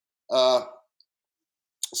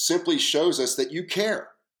simply shows us that you care.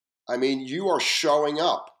 I mean, you are showing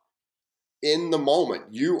up in the moment.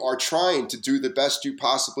 You are trying to do the best you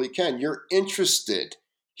possibly can. You're interested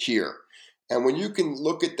here. And when you can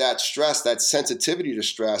look at that stress, that sensitivity to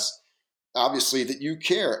stress, obviously that you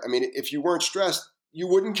care. I mean, if you weren't stressed, you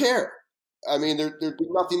wouldn't care. I mean, there'd be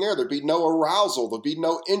nothing there. There'd be no arousal. There'd be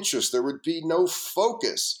no interest. There would be no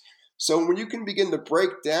focus. So when you can begin to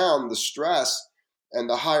break down the stress and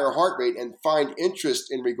the higher heart rate and find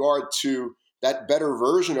interest in regard to that better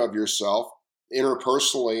version of yourself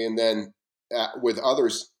interpersonally and then with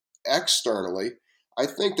others externally, I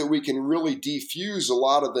think that we can really defuse a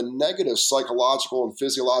lot of the negative psychological and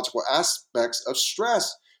physiological aspects of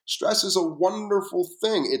stress. Stress is a wonderful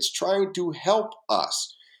thing. It's trying to help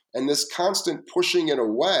us. And this constant pushing it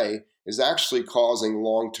away is actually causing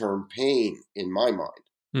long-term pain in my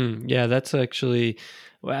mind. Yeah, that's actually,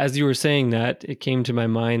 as you were saying that, it came to my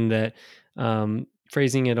mind that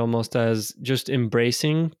phrasing it almost as just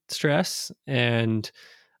embracing stress. And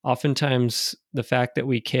oftentimes the fact that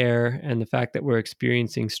we care and the fact that we're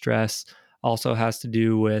experiencing stress also has to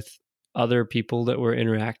do with other people that we're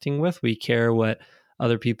interacting with. We care what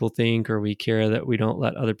other people think, or we care that we don't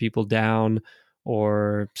let other people down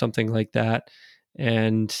or something like that.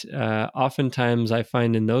 And oftentimes I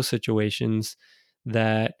find in those situations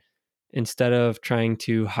that instead of trying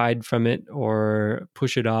to hide from it or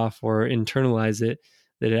push it off or internalize it,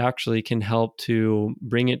 that it actually can help to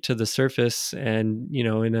bring it to the surface and,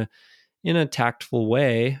 in a tactful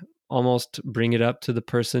way, almost bring it up to the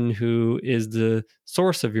person who is the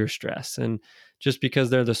source of your stress. And just because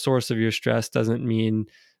they're the source of your stress doesn't mean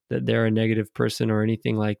that they're a negative person or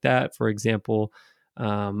anything like that. For example,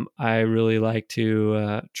 I really like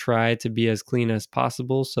to try to be as clean as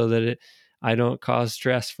possible so that I don't cause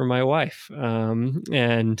stress for my wife.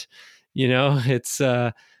 And it's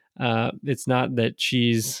not that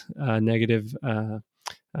she's a negative, uh,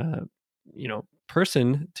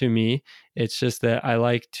 person to me. It's just that I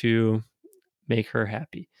like to make her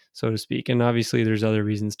happy, so to speak. And obviously, there's other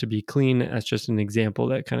reasons to be clean. That's just an example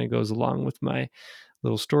that kind of goes along with my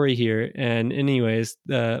little story here. And anyways,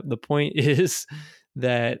 the point is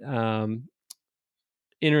that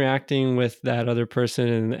interacting with that other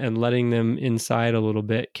person and letting them inside a little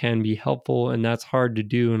bit can be helpful. And that's hard to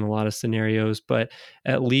do in a lot of scenarios, but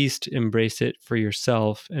at least embrace it for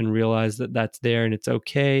yourself and realize that that's there and it's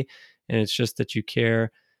okay. And it's just that you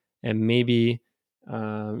care. And maybe,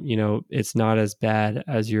 it's not as bad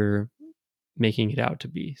as you're making it out to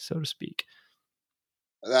be, so to speak.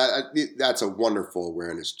 That's a wonderful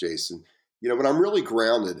awareness, Jason. When I'm really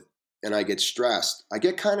grounded and I get stressed, I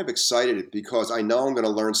get kind of excited because I know I'm going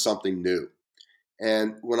to learn something new.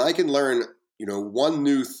 And when I can learn, one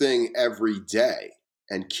new thing every day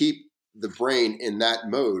and keep the brain in that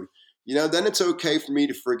mode, then it's okay for me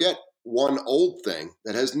to forget one old thing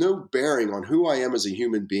that has no bearing on who I am as a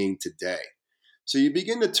human being today. So you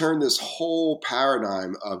begin to turn this whole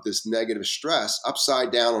paradigm of this negative stress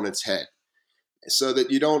upside down on its head, so that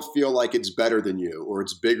you don't feel like it's better than you or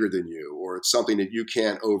it's bigger than you or it's something that you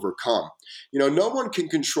can't overcome. No one can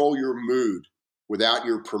control your mood without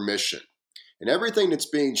your permission. And everything that's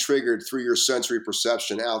being triggered through your sensory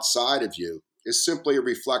perception outside of you is simply a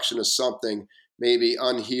reflection of something maybe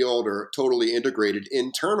unhealed or totally integrated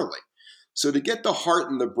internally. So to get the heart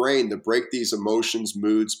and the brain to break these emotions,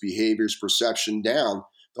 moods, behaviors, perception down,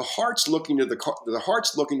 the heart's looking to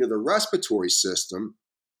the respiratory system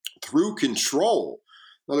through control.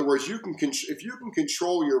 In other words, if you can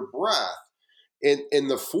control your breath in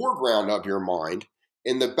the foreground of your mind,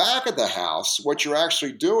 in the back of the house, what you're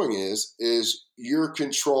actually doing is you're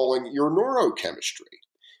controlling your neurochemistry.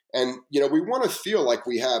 And we want to feel like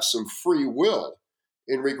we have some free will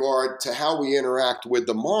in regard to how we interact with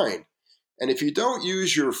the mind. And if you don't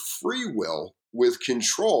use your free will with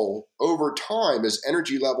control over time, as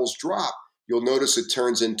energy levels drop, you'll notice it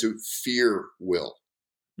turns into fear will.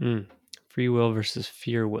 Free will versus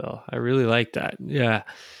fear will. I really like that. Yeah.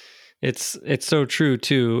 It's so true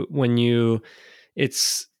too.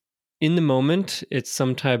 It's in the moment, it's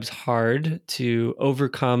sometimes hard to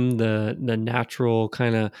overcome the natural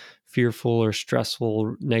kind of fearful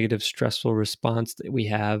or negative stressful response that we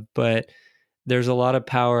have. But there's a lot of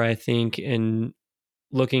power, I think, in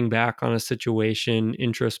looking back on a situation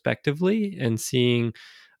introspectively and seeing,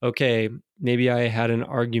 okay, maybe I had an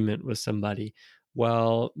argument with somebody.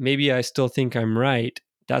 Well, maybe I still think I'm right.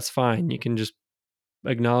 That's fine. You can just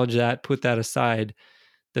acknowledge that, put that aside.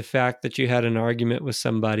 The fact that you had an argument with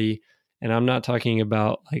somebody, and I'm not talking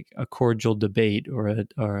about like a cordial debate or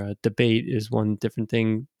a debate is one different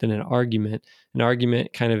thing than an argument. An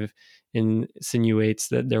argument kind of insinuates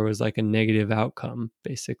that there was like a negative outcome,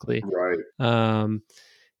 basically. Right.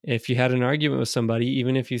 If you had an argument with somebody,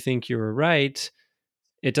 even if you think you were right,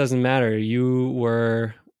 it doesn't matter. You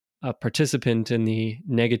were a participant in the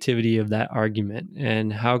negativity of that argument.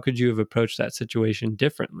 And how could you have approached that situation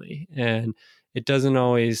differently? And it doesn't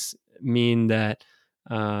always mean that,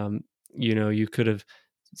 you could have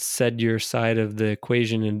said your side of the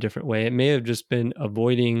equation in a different way. It may have just been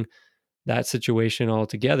avoiding that situation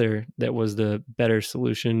altogether that was the better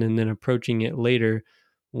solution, and then approaching it later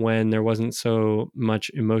when there wasn't so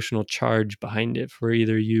much emotional charge behind it for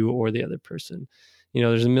either you or the other person.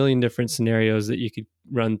 There's a million different scenarios that you could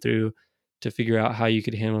run through to figure out how you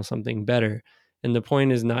could handle something better. And the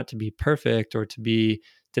point is not to be perfect or to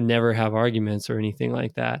never have arguments or anything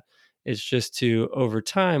like that. It's just to, over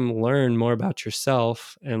time, learn more about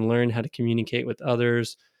yourself and learn how to communicate with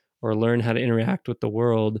others or learn how to interact with the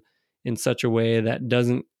world in such a way that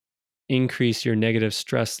doesn't increase your negative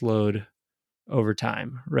stress load over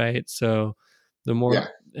time, right? So the more, Yeah.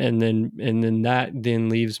 and then that then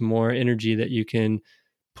leaves more energy that you can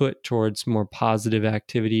put towards more positive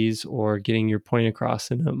activities or getting your point across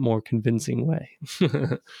in a more convincing way.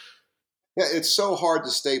 Yeah, it's so hard to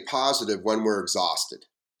stay positive when we're exhausted.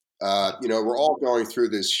 We're all going through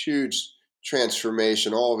this huge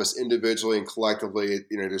transformation, all of us individually and collectively.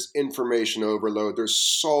 There's information overload. There's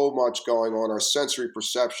so much going on. Our sensory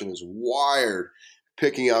perception is wired,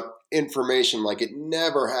 picking up information like it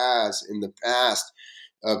never has in the past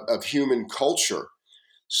of human culture.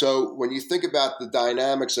 So when you think about the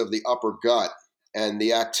dynamics of the upper gut and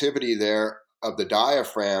the activity there of the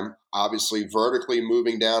diaphragm, obviously vertically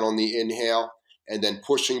moving down on the inhale and then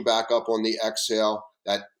pushing back up on the exhale,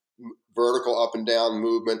 that vertical up and down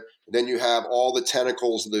movement. Then you have all the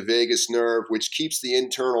tentacles of the vagus nerve, which keeps the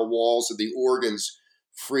internal walls of the organs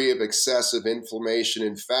free of excessive inflammation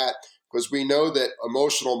and fat, because we know that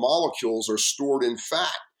emotional molecules are stored in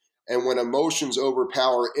fat. And when emotions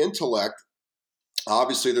overpower intellect,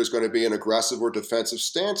 obviously there's going to be an aggressive or defensive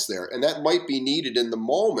stance there. And that might be needed in the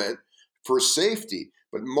moment for safety,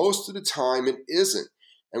 but most of the time it isn't.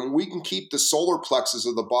 And we can keep the solar plexus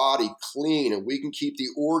of the body clean, and we can keep the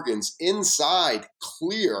organs inside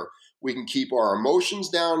clear. We can keep our emotions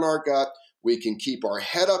down in our gut. We can keep our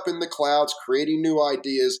head up in the clouds, creating new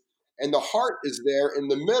ideas. And the heart is there in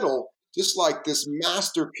the middle, just like this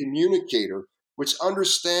master communicator, which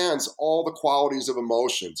understands all the qualities of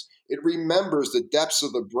emotions. It remembers the depths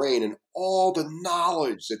of the brain and all the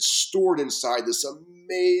knowledge that's stored inside this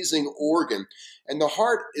amazing organ. And the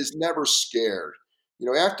heart is never scared.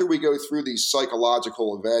 After we go through these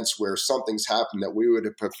psychological events where something's happened that we would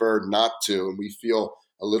have preferred not to, and we feel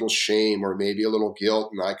a little shame or maybe a little guilt,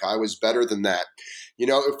 and like, I was better than that.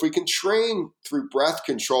 If we can train through breath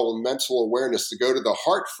control and mental awareness to go to the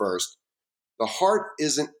heart first, the heart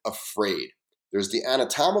isn't afraid. There's the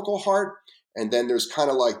anatomical heart, and then there's kind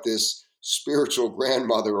of like this spiritual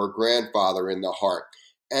grandmother or grandfather in the heart.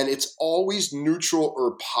 And it's always neutral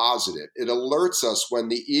or positive. It alerts us when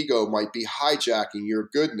the ego might be hijacking your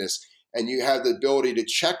goodness, and you have the ability to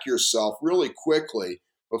check yourself really quickly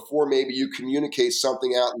before maybe you communicate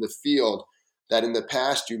something out in the field that in the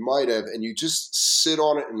past you might have, and you just sit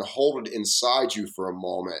on it and hold it inside you for a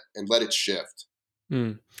moment and let it shift.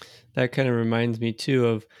 Mm. That kind of reminds me too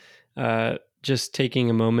of just taking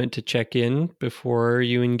a moment to check in before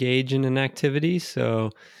you engage in an activity.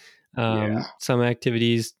 So Yeah. some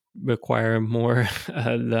activities require more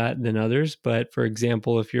that than others. But for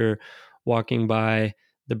example, if you're walking by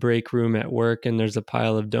the break room at work and there's a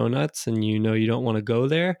pile of donuts and you know you don't want to go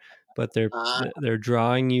there, but they're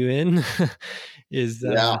drawing you in, is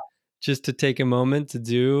Yeah. just to take a moment to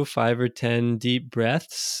do 5 or 10 deep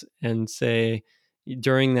breaths and say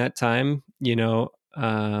during that time,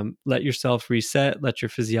 let yourself reset, let your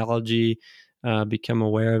physiology become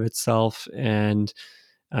aware of itself, and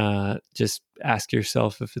just ask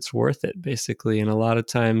yourself if it's worth it, basically. And a lot of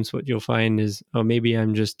times what you'll find is, oh, maybe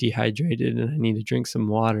I'm just dehydrated and I need to drink some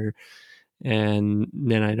water. And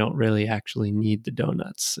then I don't really actually need the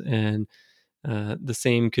donuts. And the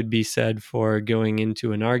same could be said for going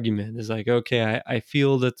into an argument. It's like, okay, I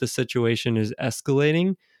feel that the situation is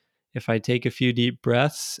escalating. If I take a few deep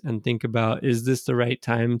breaths and think about, is this the right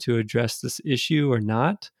time to address this issue or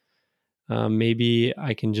not? Maybe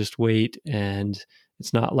I can just wait, and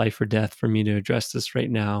it's not life or death for me to address this right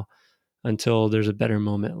now until there's a better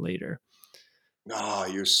moment later. Oh,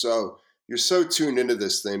 you're so tuned into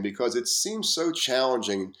this thing, because it seems so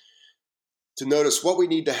challenging to notice what we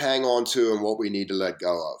need to hang on to and what we need to let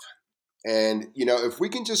go of. And, if we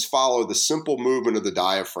can just follow the simple movement of the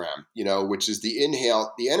diaphragm, which is the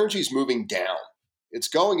inhale, the energy is moving down. It's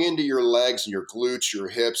going into your legs and your glutes, your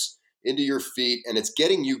hips, into your feet, and it's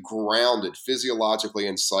getting you grounded physiologically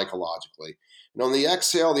and psychologically. And on the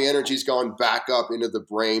exhale, the energy is going back up into the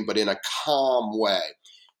brain, but in a calm way.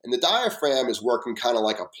 And the diaphragm is working kind of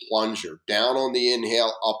like a plunger, down on the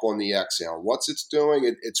inhale, up on the exhale. What's it's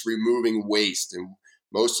doing? It's removing waste. And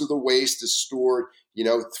most of the waste is stored,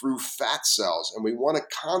 through fat cells. And we want to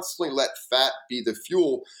constantly let fat be the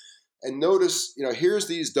fuel. And notice, here's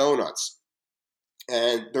these donuts.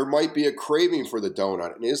 And there might be a craving for the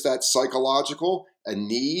donut. And is that psychological, a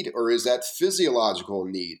need, or is that physiological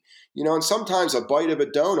need? And sometimes a bite of a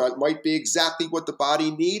donut might be exactly what the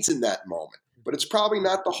body needs in that moment, but it's probably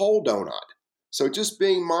not the whole donut. So just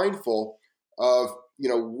being mindful of,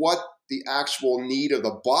 what the actual need of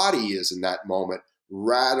the body is in that moment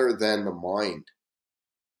rather than the mind.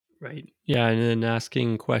 Right. Yeah. And then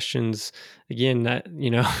asking questions again, that,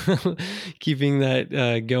 keeping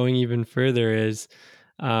that going even further is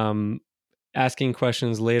um, asking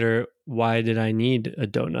questions later. Why did I need a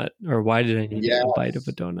donut, or why did I need a bite of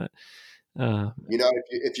a Yes. donut? Uh,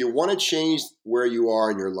 If you want to change where you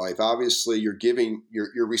are in your life, obviously you're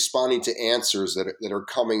responding to answers that are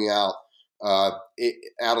coming out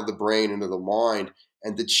out of the brain into the mind,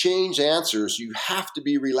 and to change answers, you have to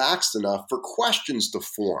be relaxed enough for questions to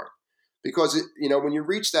form, because when you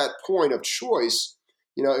reach that point of choice,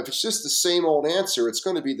 if it's just the same old answer, it's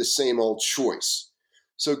going to be the same old choice.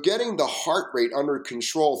 So getting the heart rate under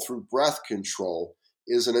control through breath control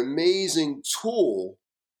is an amazing tool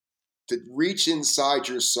to reach inside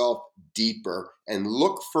yourself deeper and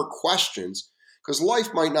look for questions, because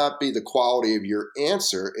life might not be the quality of your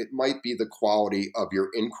answer. It might be the quality of your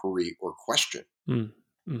inquiry or question.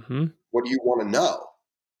 Mm-hmm. What do you want to know?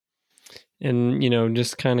 And,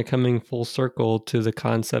 just kind of coming full circle to the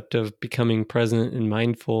concept of becoming present and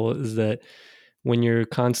mindful is that when you're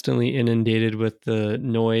constantly inundated with the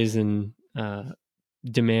noise and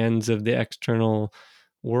demands of the external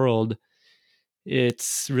world,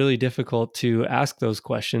 it's really difficult to ask those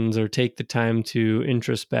questions or take the time to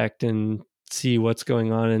introspect and see what's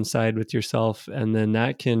going on inside with yourself. And then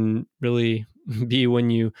that can really be when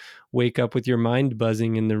you wake up with your mind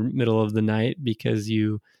buzzing in the middle of the night because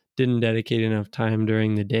you didn't dedicate enough time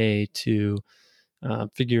during the day to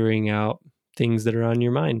figuring out things that are on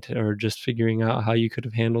your mind, or just figuring out how you could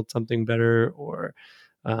have handled something better, or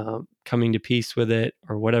coming to peace with it,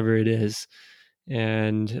 or whatever it is.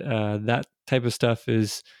 And that type of stuff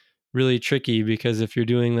is really tricky, because if you're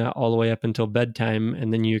doing that all the way up until bedtime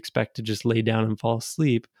and then you expect to just lay down and fall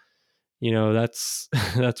asleep, that's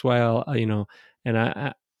that's why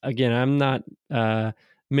and again, I'm not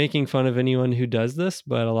making fun of anyone who does this,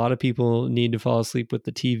 but a lot of people need to fall asleep with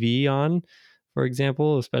the TV on, for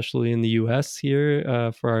example, especially in the US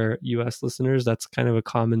here. For our US listeners, that's kind of a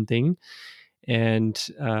common thing. And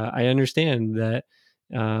I understand that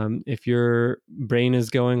if your brain is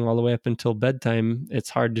going all the way up until bedtime, it's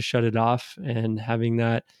hard to shut it off. And having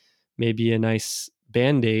that may be a nice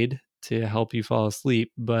band aid to help you fall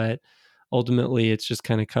asleep. But ultimately, it's just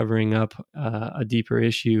kind of covering up a deeper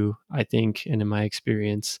issue, I think, and in my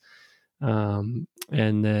experience. And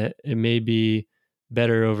that it may be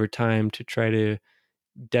better over time to try to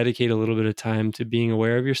dedicate a little bit of time to being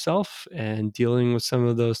aware of yourself and dealing with some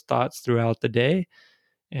of those thoughts throughout the day,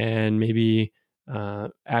 and maybe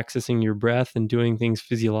accessing your breath and doing things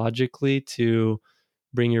physiologically to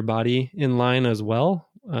bring your body in line as well,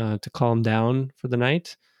 to calm down for the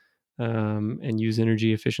night, and use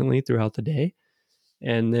energy efficiently throughout the day.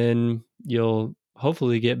 And then you'll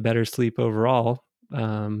hopefully get better sleep overall,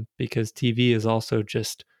 because TV is also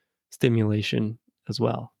just stimulation as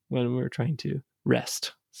well when we're trying to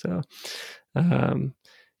rest. So,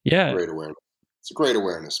 yeah. Great awareness. It's a great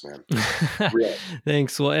awareness, man. Really.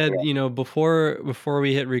 Thanks. Well, Ed, before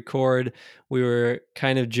we hit record, we were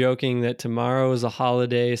kind of joking that tomorrow is a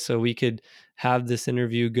holiday, so we could have this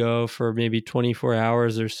interview go for maybe 24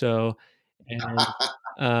 hours or so.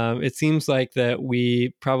 And it seems like that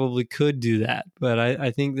we probably could do that, but I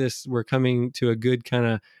think we're coming to a good kind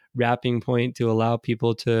of wrapping point to allow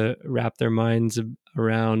people to wrap their minds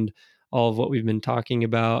around all of what we've been talking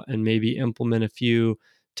about, and maybe implement a few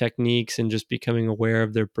techniques and just becoming aware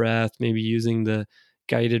of their breath, maybe using the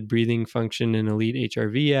guided breathing function in Elite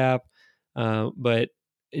HRV app. But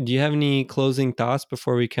do you have any closing thoughts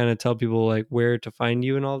before we kind of tell people like where to find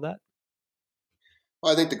you and all that?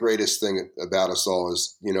 Well, I think the greatest thing about us all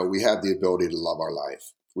is, we have the ability to love our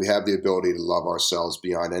life. We have the ability to love ourselves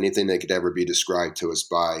beyond anything that could ever be described to us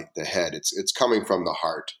by the head. It's coming from the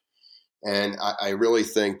heart. And I really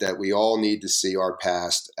think that we all need to see our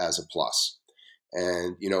past as a plus.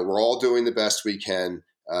 And, we're all doing the best we can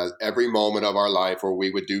every moment of our life, or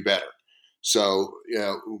we would do better. So,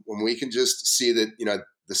 when we can just see that,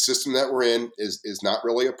 the system that we're in is not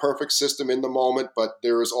really a perfect system in the moment, but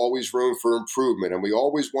there is always room for improvement. And we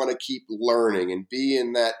always want to keep learning and be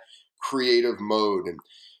in that creative mode. And,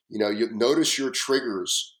 you notice your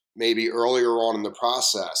triggers maybe earlier on in the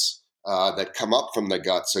process that come up from the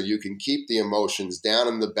gut, so you can keep the emotions down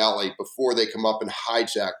in the belly before they come up and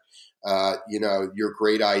hijack your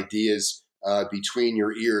great ideas between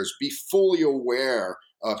your ears. Be fully aware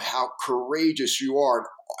of how courageous you are and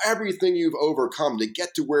everything you've overcome to get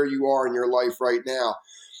to where you are in your life right now.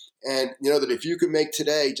 And that if you can make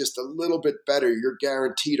today just a little bit better, you're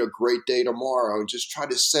guaranteed a great day tomorrow. And just try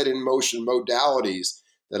to set in motion modalities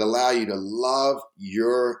that allow you to love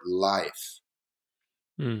your life.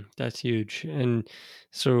 That's huge. And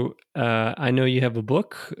so I know you have a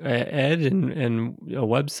book, Ed, and a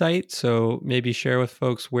website. So maybe share with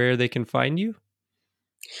folks where they can find you.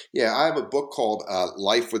 Yeah, I have a book called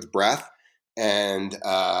Life with Breath, and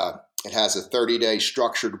it has a 30-day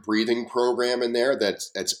structured breathing program in there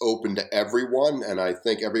that's open to everyone. And I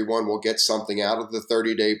think everyone will get something out of the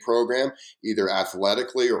 30-day program, either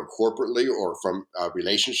athletically or corporately, or from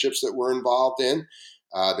relationships that we're involved in.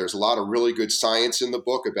 There's a lot of really good science in the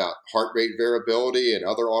book about heart rate variability and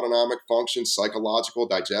other autonomic functions, psychological,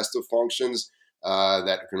 digestive functions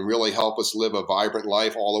that can really help us live a vibrant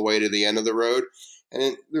life all the way to the end of the road.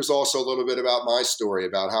 And there's also a little bit about my story,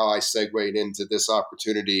 about how I segued into this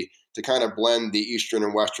opportunity to kind of blend the Eastern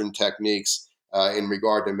and Western techniques in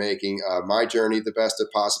regard to making my journey the best it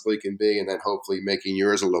possibly can be, and then hopefully making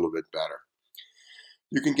yours a little bit better.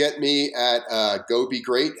 You can get me at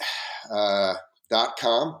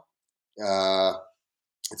gobegreat.com.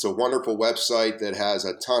 It's a wonderful website that has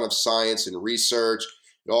a ton of science and research.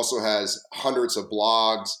 It also has hundreds of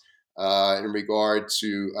blogs in regard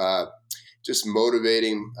to just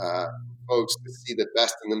motivating folks to see the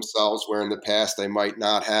best in themselves where in the past they might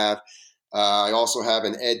not have. I also have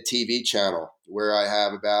an Ed TV channel where I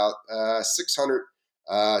have about 600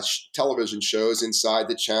 television shows inside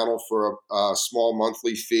the channel for a small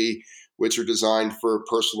monthly fee, which are designed for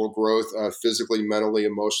personal growth, physically, mentally,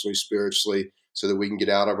 emotionally, spiritually, so that we can get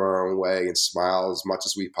out of our own way and smile as much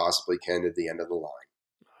as we possibly can at the end of the line.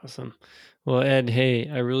 Awesome. Well, Ed, hey,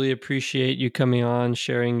 I really appreciate you coming on,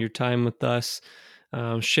 sharing your time with us,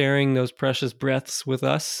 sharing those precious breaths with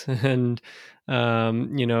us, and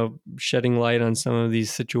shedding light on some of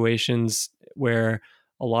these situations where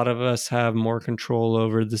a lot of us have more control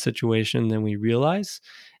over the situation than we realize.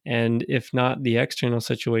 And if not the external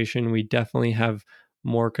situation, we definitely have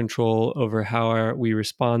more control over how we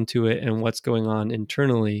respond to it and what's going on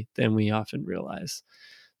internally than we often realize.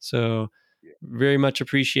 So very much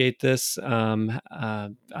appreciate this.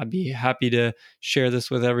 I'd be happy to share this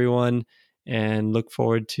with everyone and look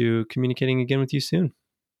forward to communicating again with you soon.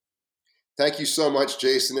 Thank you so much,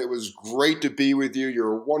 Jason. It was great to be with you.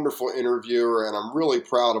 You're a wonderful interviewer, and I'm really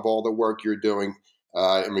proud of all the work you're doing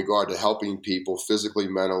in regard to helping people physically,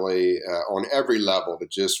 mentally, on every level to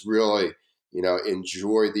just really,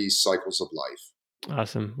 enjoy these cycles of life.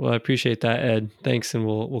 Awesome. Well, I appreciate that, Ed. Thanks, and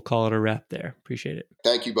we'll call it a wrap there. Appreciate it.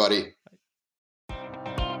 Thank you, buddy.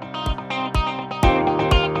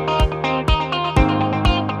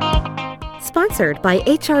 Sponsored by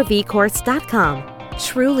HRVcourse.com.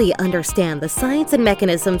 Truly understand the science and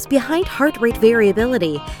mechanisms behind heart rate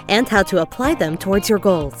variability and how to apply them towards your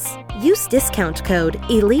goals. Use discount code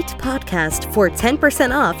ELITEPODCAST for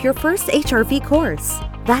 10% off your first HRV course.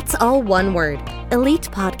 That's all one word, Elite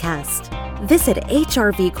Podcast. Visit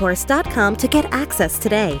HRVcourse.com to get access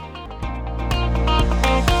today.